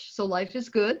mulch. So life is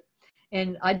good.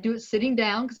 And I do it sitting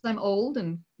down because I'm old,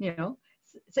 and,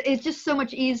 it's just so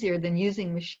much easier than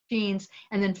using machines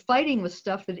and then fighting with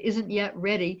stuff that isn't yet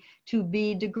ready to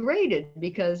be degraded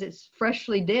because it's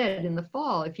freshly dead in the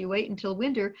fall. If you wait until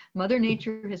winter, Mother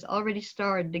Nature has already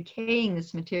started decaying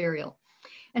this material.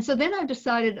 And so then I've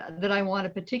decided that I want a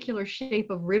particular shape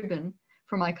of ribbon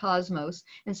for my cosmos.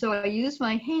 And so I use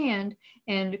my hand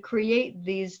and create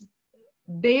these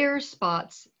bare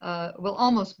spots, well,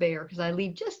 almost bare, because I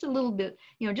leave just a little bit,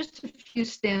 just a few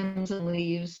stems and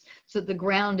leaves so that the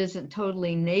ground isn't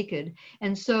totally naked.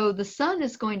 And so the sun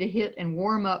is going to hit and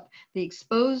warm up the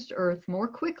exposed earth more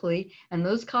quickly, and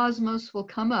those cosmos will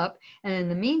come up. And in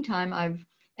the meantime, I've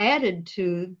added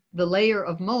to the layer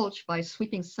of mulch by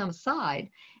sweeping some aside.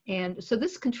 And so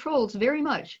this controls very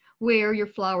much where your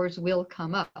flowers will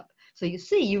come up. So you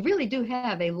see, you really do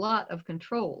have a lot of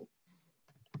control.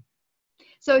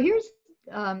 So here's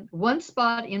one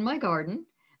spot in my garden,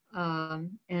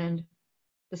 and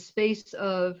the space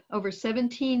of over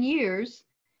 17 years.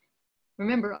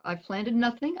 Remember, I've planted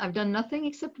nothing. I've done nothing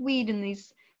except weed in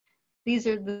these. These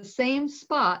are the same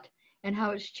spot and how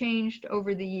it's changed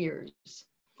over the years.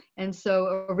 And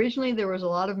so originally there was a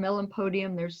lot of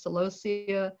Melampodium, there's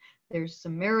Celosia, there's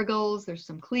some marigolds, there's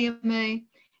some Cleome.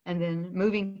 And then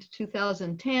moving to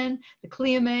 2010, the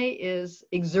Cleome is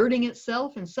exerting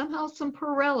itself, and somehow some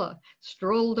Perella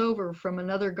strolled over from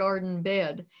another garden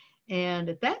bed. And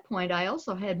at that point, I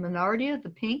also had Monardia, the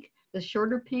pink, the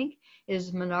shorter pink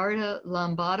is Monarda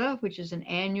lambata, which is an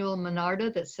annual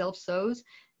Monarda that self-sows,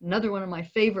 another one of my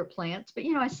favorite plants. But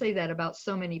I say that about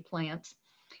so many plants.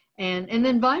 And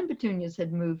then vine petunias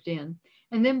had moved in.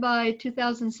 And then by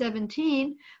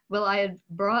 2017, well, I had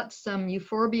brought some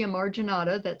Euphorbia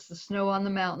marginata, that's the snow on the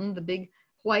mountain, the big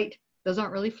white, those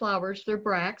aren't really flowers, they're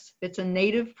bracts. It's a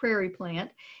native prairie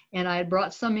plant. And I had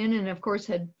brought some in and of course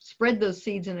had spread those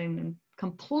seeds in a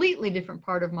completely different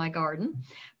part of my garden.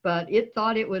 But it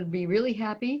thought it would be really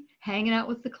happy hanging out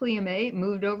with the Cleome,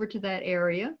 moved over to that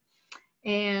area.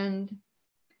 And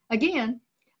again,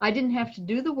 I didn't have to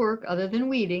do the work other than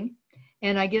weeding.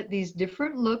 And I get these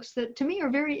different looks that to me are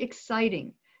very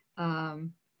exciting.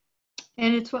 And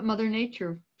it's what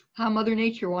how Mother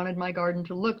Nature wanted my garden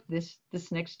to look this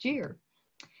next year.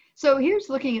 So here's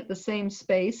looking at the same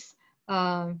space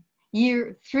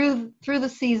year through the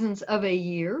seasons of a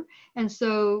year. And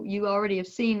so you already have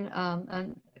seen a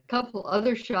couple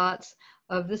other shots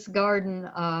of this garden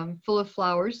full of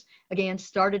flowers. Again,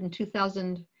 started in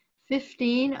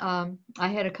 2015. I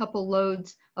had a couple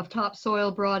loads of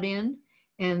topsoil brought in.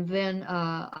 And then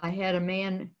I had a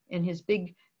man in his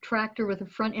big tractor with a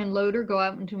front end loader go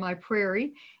out into my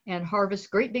prairie and harvest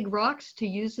great big rocks to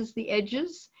use as the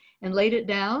edges and laid it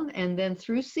down and then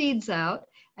threw seeds out.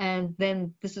 And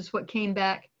then this is what came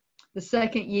back the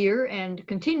second year and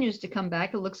continues to come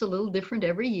back. It looks a little different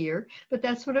every year, but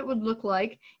that's what it would look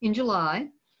like in July.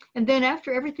 And then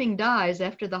after everything dies,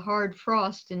 after the hard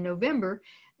frost in November,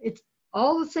 it's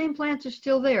all the same plants are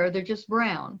still there. They're just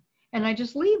brown and I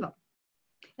just leave them.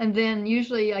 And then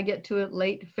usually I get to it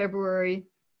late February,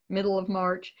 middle of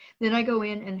March. Then I go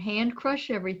in and hand crush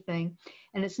everything.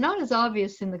 And it's not as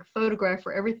obvious in the photograph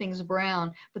where everything's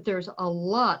brown, but there's a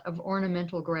lot of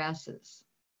ornamental grasses.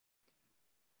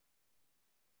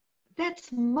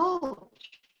 That's mulch,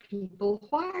 people.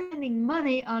 Why are you spending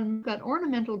money on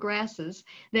ornamental grasses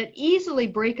that easily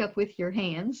break up with your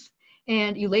hands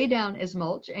and you lay down as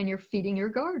mulch and you're feeding your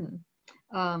garden?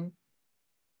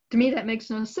 To me, that makes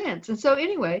no sense. And so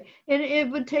anyway, it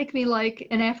would take me like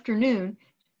an afternoon,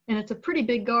 and it's a pretty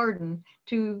big garden,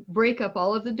 to break up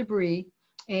all of the debris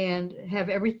and have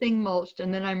everything mulched,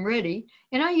 and then I'm ready.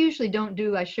 And I usually don't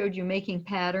do, I showed you making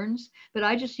patterns, but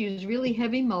I just use really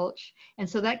heavy mulch. And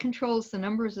so that controls the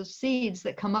numbers of seeds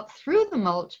that come up through the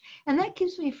mulch. And that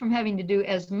keeps me from having to do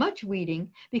as much weeding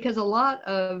because a lot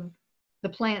of the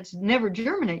plants never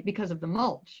germinate because of the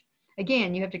mulch.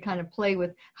 Again, you have to kind of play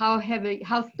with how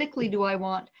thickly do I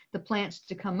want the plants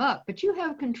to come up, but you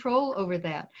have control over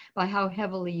that by how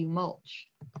heavily you mulch.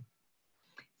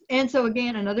 And so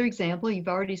again, another example, you've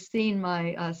already seen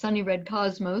my sunny red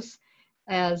cosmos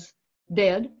as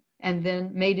dead and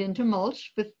then made into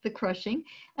mulch with the crushing.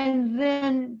 And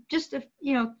then just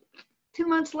 2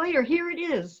 months later, here it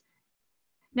is.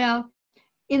 Now,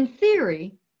 in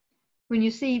theory, when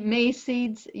you see maize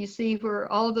seeds, you see where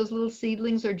all of those little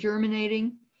seedlings are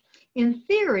germinating. In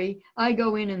theory, I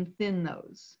go in and thin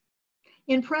those.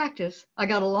 In practice, I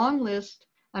got a long list.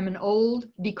 I'm an old,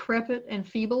 decrepit, and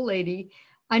feeble lady.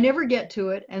 I never get to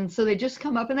it, and so they just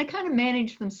come up and they kind of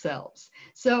manage themselves.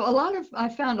 So I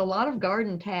found a lot of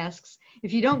garden tasks,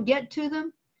 if you don't get to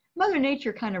them, Mother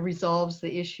Nature kind of resolves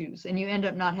the issues, and you end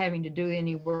up not having to do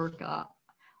any work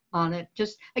on it.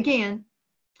 Just, again,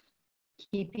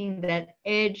 keeping that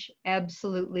edge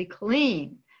absolutely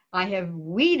clean. I have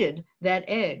weeded that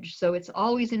edge, so it's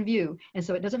always in view. And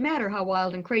so it doesn't matter how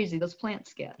wild and crazy those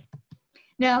plants get.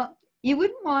 Now, you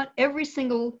wouldn't want every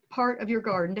single part of your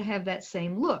garden to have that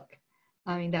same look.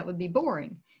 I mean, that would be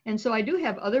boring. And so I do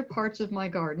have other parts of my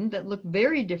garden that look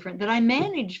very different, that I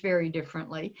manage very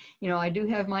differently. You know, I do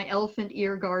have my elephant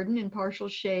ear garden in partial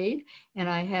shade, and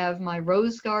I have my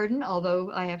rose garden,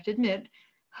 although I have to admit,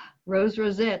 rose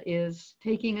rosette is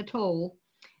taking a toll.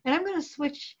 And I'm going to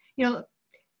switch, you know,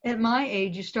 at my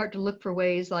age, you start to look for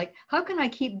ways like, how can I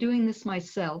keep doing this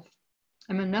myself?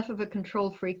 I'm enough of a control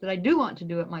freak that I do want to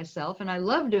do it myself, and I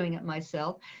love doing it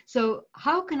myself. So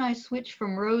how can I switch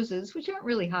from roses, which aren't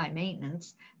really high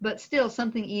maintenance, but still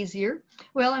something easier?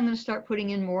 Well, I'm going to start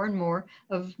putting in more and more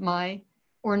of my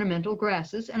ornamental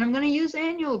grasses, and I'm going to use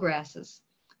annual grasses.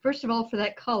 First of all, for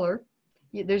that color,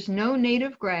 there's no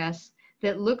native grass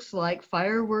that looks like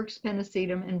fireworks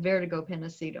pennisetum and vertigo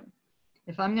pennisetum.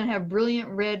 If I'm going to have brilliant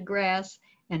red grass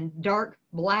and dark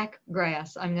black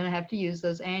grass, I'm going to have to use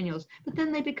those annuals, but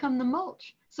then they become the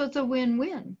mulch. So it's a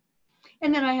win-win.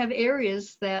 And then I have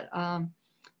areas that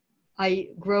I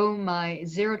grow my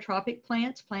xerotropic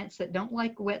plants, plants that don't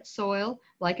like wet soil,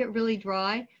 like it really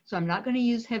dry. So I'm not going to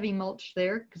use heavy mulch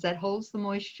there because that holds the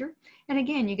moisture. And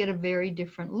again, you get a very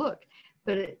different look.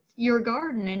 But it's your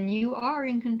garden and you are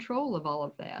in control of all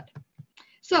of that.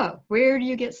 So where do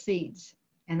you get seeds?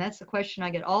 And that's the question I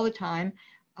get all the time.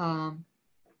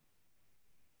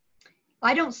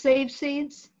 I don't save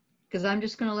seeds because I'm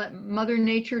just going to let Mother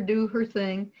Nature do her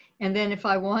thing. And then if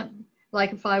I want,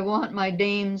 like if I want my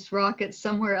Dame's rocket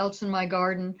somewhere else in my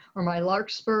garden, or my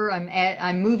larkspur,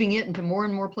 I'm moving it into more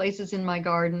and more places in my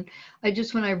garden.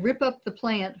 When I rip up the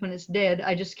plant when it's dead,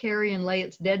 I just carry and lay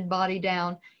its dead body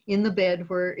down in the bed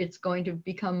where it's going to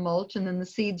become mulch, and then the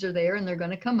seeds are there and they're going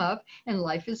to come up and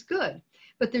life is good.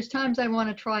 But there's times I want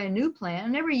to try a new plant,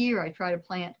 and every year I try to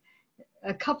plant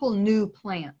a couple new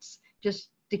plants just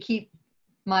to keep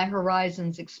my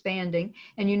horizons expanding.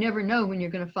 And you never know when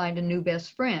you're going to find a new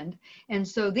best friend. And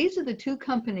so these are the two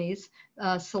companies,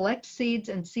 Select Seeds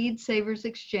and Seed Savers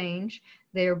Exchange.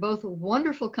 They are both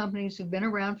wonderful companies who've been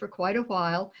around for quite a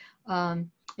while.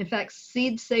 In fact,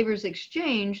 Seed Savers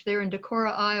Exchange, they're in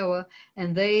Decorah, Iowa,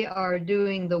 and they are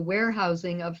doing the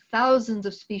warehousing of thousands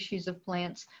of species of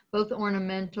plants, both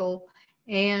ornamental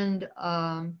and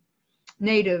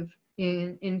native,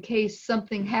 in case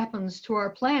something happens to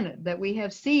our planet, that we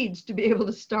have seeds to be able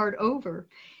to start over.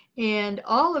 And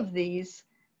all of these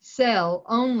sell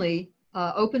only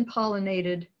open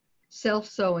pollinated,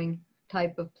 self-sowing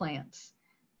type of plants.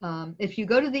 If you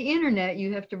go to the internet,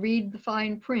 you have to read the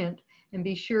fine print and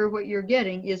be sure what you're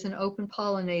getting is an open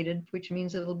pollinated, which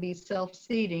means it'll be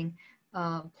self-seeding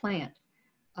plant.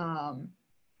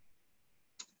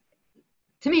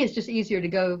 To me, it's just easier to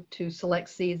go to Select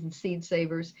Seeds and Seed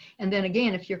Savers. And then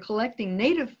again, if you're collecting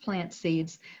native plant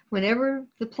seeds, whenever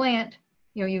the plant,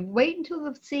 you wait until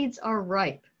the seeds are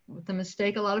ripe. The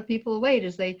mistake a lot of people wait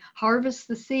is they harvest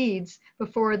the seeds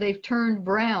before they've turned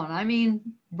brown. I mean,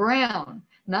 brown,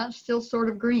 not still sort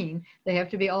of green. They have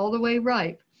to be all the way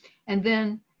ripe. And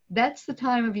then that's the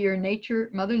time of year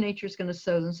Mother Nature is going to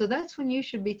sow them. So that's when you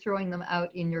should be throwing them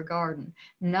out in your garden,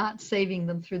 not saving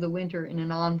them through the winter in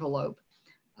an envelope.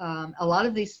 A lot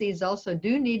of these seeds also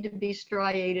do need to be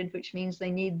striated, which means they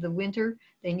need the winter.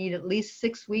 They need at least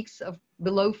 6 weeks of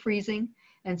below freezing.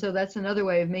 And so that's another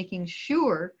way of making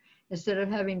sure, instead of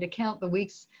having to count the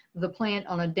weeks of the plant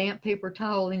on a damp paper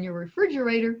towel in your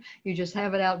refrigerator, you just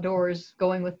have it outdoors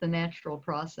going with the natural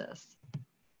process.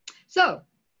 So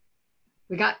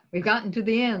we've gotten to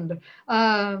the end.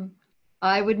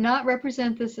 I would not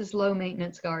represent this as low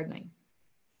maintenance gardening,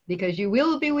 because you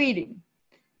will be weeding.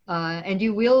 And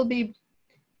you will be,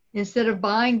 instead of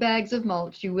buying bags of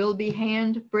mulch, you will be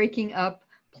hand breaking up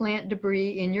plant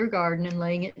debris in your garden and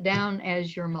laying it down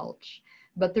as your mulch.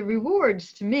 But the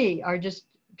rewards to me are just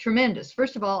tremendous.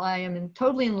 First of all, I am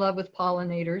totally in love with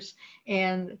pollinators,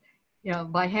 and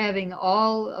by having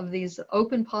all of these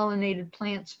open pollinated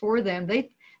plants for them,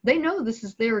 they know this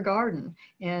is their garden,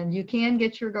 and you can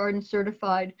get your garden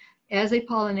certified as a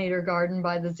pollinator garden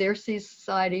by the Xerces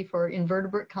Society for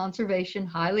Invertebrate Conservation.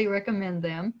 Highly recommend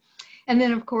them. And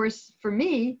then, of course, for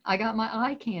me, I got my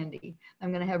eye candy.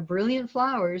 I'm going to have brilliant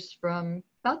flowers from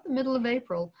about the middle of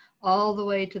April all the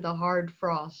way to the hard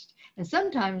frost. And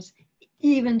sometimes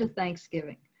even to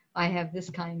Thanksgiving, I have this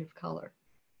kind of color.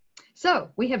 So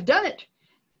we have done it.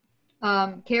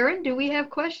 Karen, do we have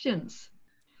questions?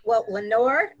 Well,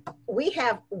 Lenore, we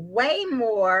have way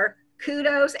more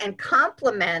kudos and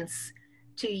compliments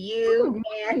to you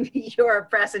and your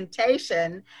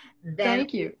presentation then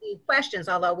Thank you. questions,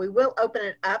 although we will open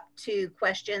it up to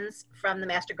questions from the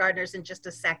Master Gardeners in just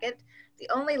a second. The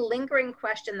only lingering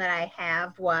question that I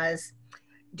have was,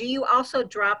 do you also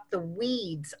drop the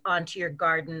weeds onto your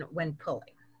garden when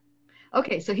pulling?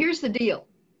 Okay, so here's the deal.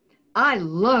 I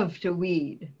love to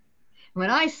weed. When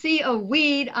I see a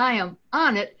weed, I am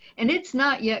on it, and it's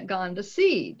not yet gone to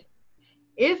seed.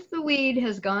 If the weed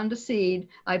has gone to seed,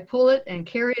 I pull it and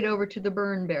carry it over to the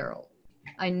burn barrel.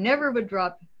 I never would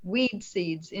drop weed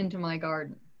seeds into my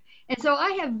garden. And so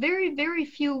I have very, very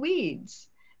few weeds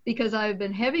because I've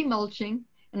been heavy mulching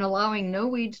and allowing no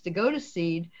weeds to go to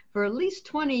seed for at least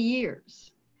 20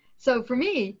 years. So for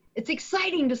me, it's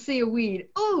exciting to see a weed.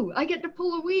 Oh, I get to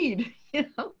pull a weed, you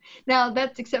know. Now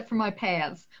that's except for my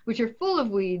paths, which are full of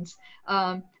weeds.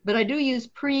 But I do use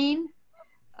preen.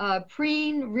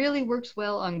 Preen really works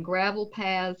well on gravel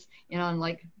paths and on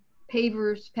like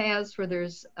pavers paths where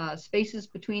there's spaces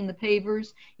between the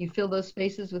pavers. You fill those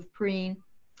spaces with preen.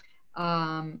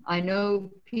 I know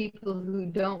people who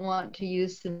don't want to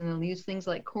use, and they'll use things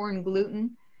like corn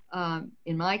gluten.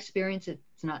 In my experience,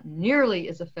 it's not nearly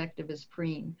as effective as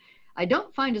preen. I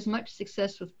don't find as much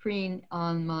success with preen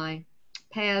on my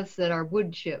paths that are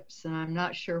wood chips, and I'm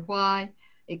not sure why.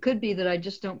 It could be that I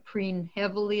just don't preen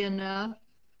heavily enough.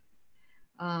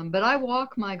 But I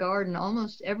walk my garden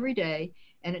almost every day,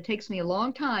 and it takes me a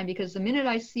long time because the minute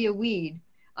I see a weed,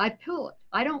 I pull it.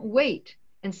 I don't wait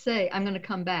and say, I'm going to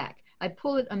come back. I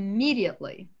pull it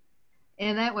immediately,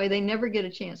 and that way they never get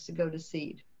a chance to go to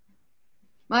seed.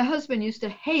 My husband used to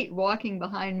hate walking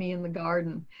behind me in the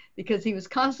garden because he was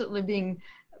constantly being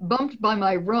bumped by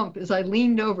my rump as I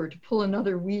leaned over to pull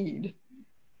another weed.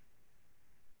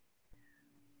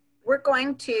 We're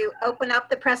going to open up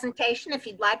the presentation if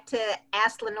you'd like to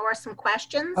ask Lenora some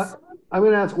questions. I'm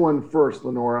going to ask one first,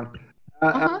 Lenora.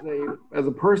 As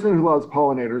a person who loves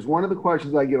pollinators, one of the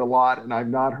questions I get a lot, and I've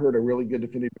not heard a really good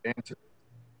definitive answer,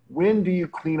 when do you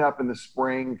clean up in the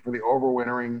spring for the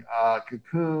overwintering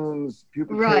cocoons,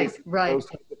 pupa cases, those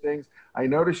types of things? I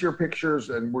notice your pictures,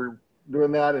 and we're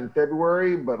doing that in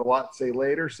February, but a lot say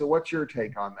later. So what's your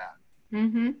take on that?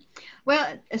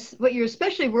 Well, what you're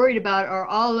especially worried about are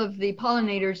all of the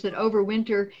pollinators that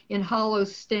overwinter in hollow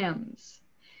stems.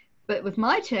 But with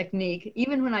my technique,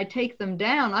 even when I take them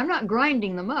down, I'm not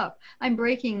grinding them up. I'm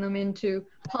breaking them into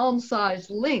palm-sized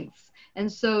lengths.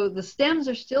 And so the stems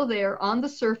are still there on the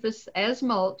surface as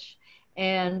mulch,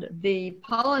 and the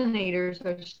pollinators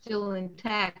are still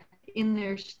intact in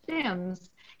their stems,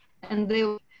 and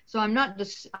so I'm not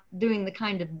just doing the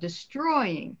kind of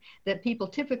destroying that people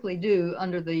typically do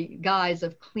under the guise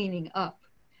of cleaning up.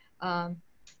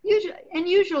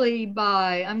 Usually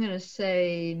by, I'm going to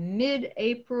say,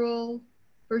 mid-April,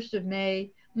 1st of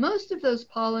May, most of those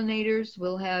pollinators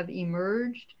will have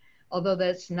emerged, although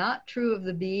that's not true of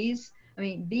the bees. I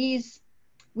mean, bees,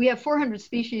 we have 400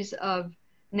 species of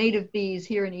native bees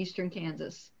here in eastern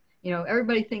Kansas. You know,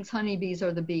 everybody thinks honeybees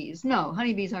are the bees. No,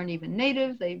 honeybees aren't even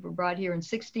native. They were brought here in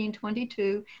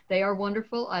 1622. They are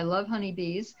wonderful. I love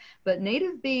honeybees. But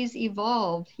native bees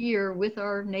evolved here with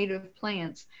our native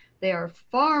plants. They are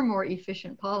far more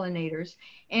efficient pollinators.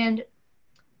 And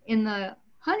in the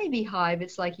honeybee hive,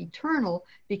 it's like eternal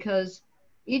because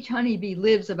each honeybee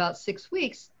lives about 6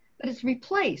 weeks, but it's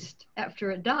replaced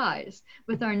after it dies.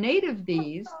 With our native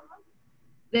bees,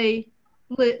 the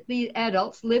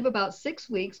adults live about 6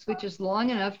 weeks, which is long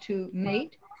enough to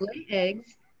mate, lay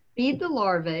eggs, feed the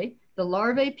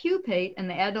larvae pupate, and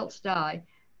the adults die.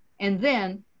 And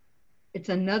then it's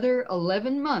another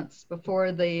 11 months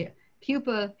before the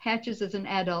pupa hatches as an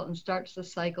adult and starts the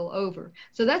cycle over.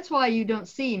 So that's why you don't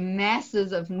see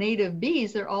masses of native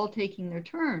bees. They're all taking their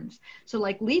turns. So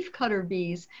like leafcutter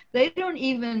bees, they don't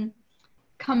even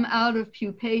come out of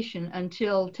pupation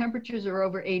until temperatures are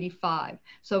over 85.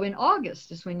 So in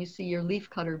August is when you see your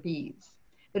leafcutter bees.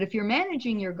 But if you're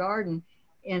managing your garden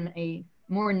in a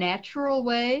more natural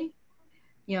way,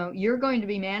 you know, you're going to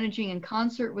be managing in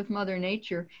concert with Mother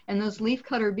Nature, and those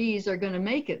leafcutter bees are going to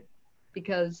make it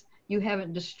because you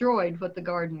haven't destroyed what the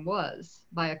garden was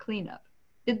by a cleanup.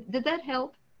 Did that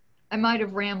help? I might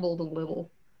have rambled a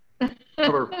little.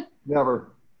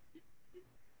 Never.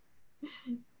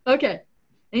 Okay.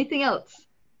 Anything else?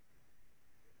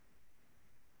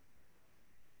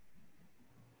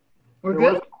 We're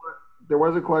good? There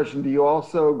was a question. Do you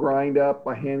also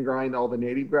hand grind all the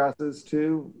native grasses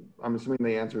too? I'm assuming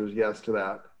the answer is yes to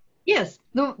that. Yes,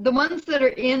 the ones that are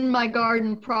in my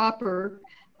garden proper,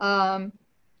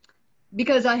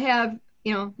 because I have,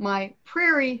 you know, my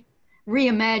prairie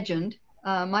reimagined.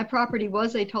 My property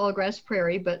was a tall grass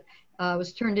prairie, but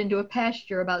was turned into a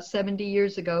pasture about 70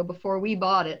 years ago before we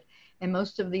bought it. and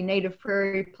most of the native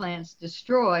prairie plants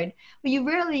destroyed, well, you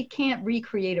rarely can't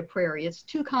recreate a prairie. It's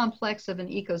too complex of an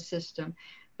ecosystem.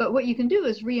 But what you can do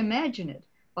is reimagine it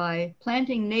by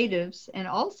planting natives, and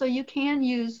also you can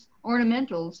use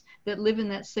ornamentals that live in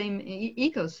that same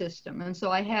ecosystem. And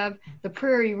so I have the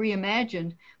prairie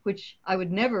reimagined, which I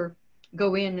would never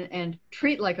go in and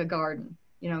treat like a garden.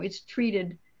 You know, it's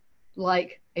treated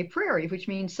like a prairie, which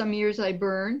means some years I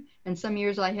burn and some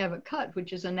years I have it cut,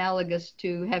 which is analogous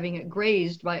to having it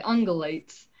grazed by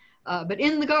ungulates. But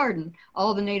in the garden,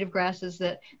 all the native grasses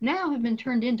that now have been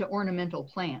turned into ornamental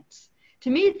plants. To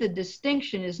me, the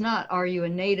distinction is not, are you a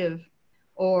native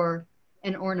or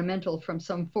an ornamental from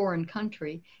some foreign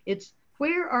country? It's,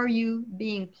 where are you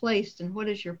being placed and what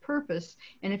is your purpose?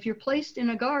 And if you're placed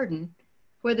in a garden,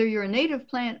 whether you're a native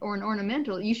plant or an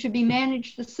ornamental, you should be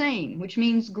managed the same, which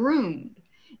means groomed.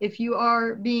 If you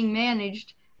are being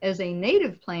managed as a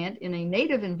native plant in a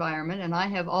native environment, and I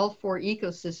have all 4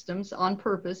 ecosystems on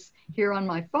purpose here on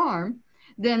my farm,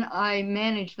 then I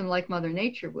manage them like Mother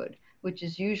Nature would, which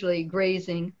is usually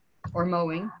grazing or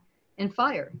mowing and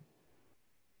fire.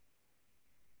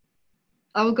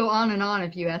 I will go on and on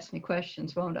if you ask me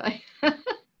questions, won't I?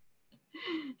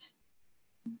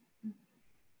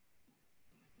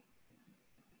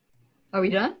 Are we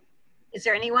done? Is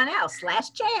there anyone else?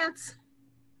 Last chance.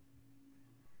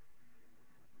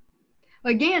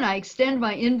 Again, I extend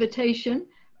my invitation.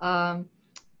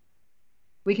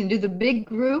 We can do the big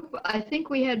group. I think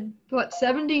we had, what,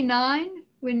 79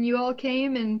 when you all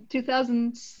came in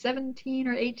 2017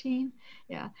 or 18?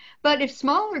 Yeah. But if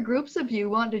smaller groups of you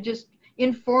want to just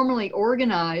informally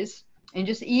organize and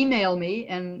just email me,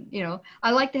 and, you know,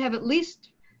 I like to have at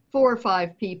least 4 or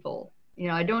 5 people. You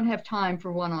know, I don't have time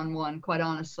for one-on-one, quite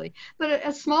honestly. But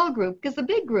a small group, because the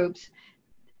big groups,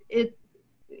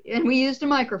 and we used a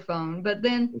microphone, but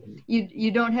then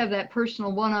you don't have that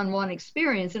personal one-on-one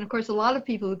experience. And of course, a lot of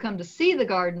people who come to see the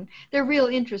garden, their real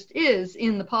interest is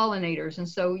in the pollinators. And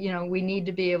so, you know, we need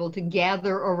to be able to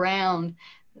gather around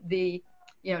the,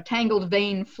 you know, tangled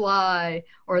vein fly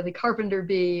or the carpenter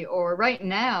bee, or right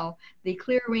now, the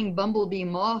clear-winged bumblebee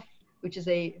moth, which is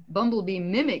a bumblebee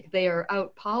mimic. They are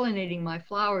out pollinating my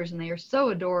flowers and they are so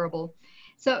adorable.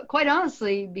 So quite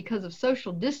honestly, because of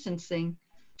social distancing,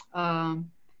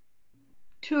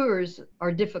 tours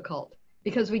are difficult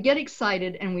because we get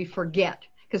excited and we forget,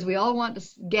 because we all want to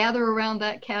gather around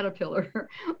that caterpillar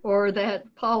or that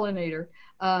pollinator.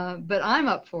 But I'm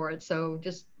up for it. So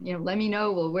just, you know, let me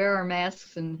know. We'll wear our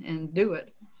masks and do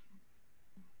it.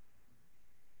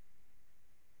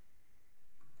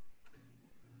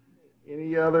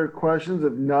 Any other questions?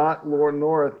 If not,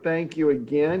 Lenora, thank you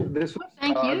again. This was,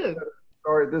 thank you.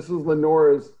 Sorry, this was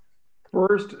Lenora's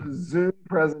first Zoom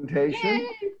presentation. Yay!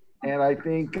 And I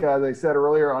think, as I said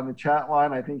earlier on the chat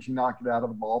line, I think she knocked it out of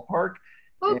the ballpark.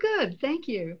 Oh, good. Thank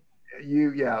you.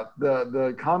 Yeah,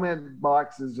 the comment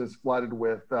box is just flooded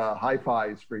with high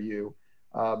fives for you.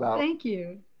 Thank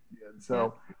you. And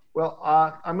so, yeah. Well,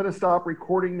 I'm going to stop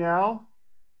recording now.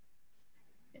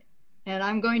 And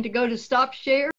I'm going to go to stop share.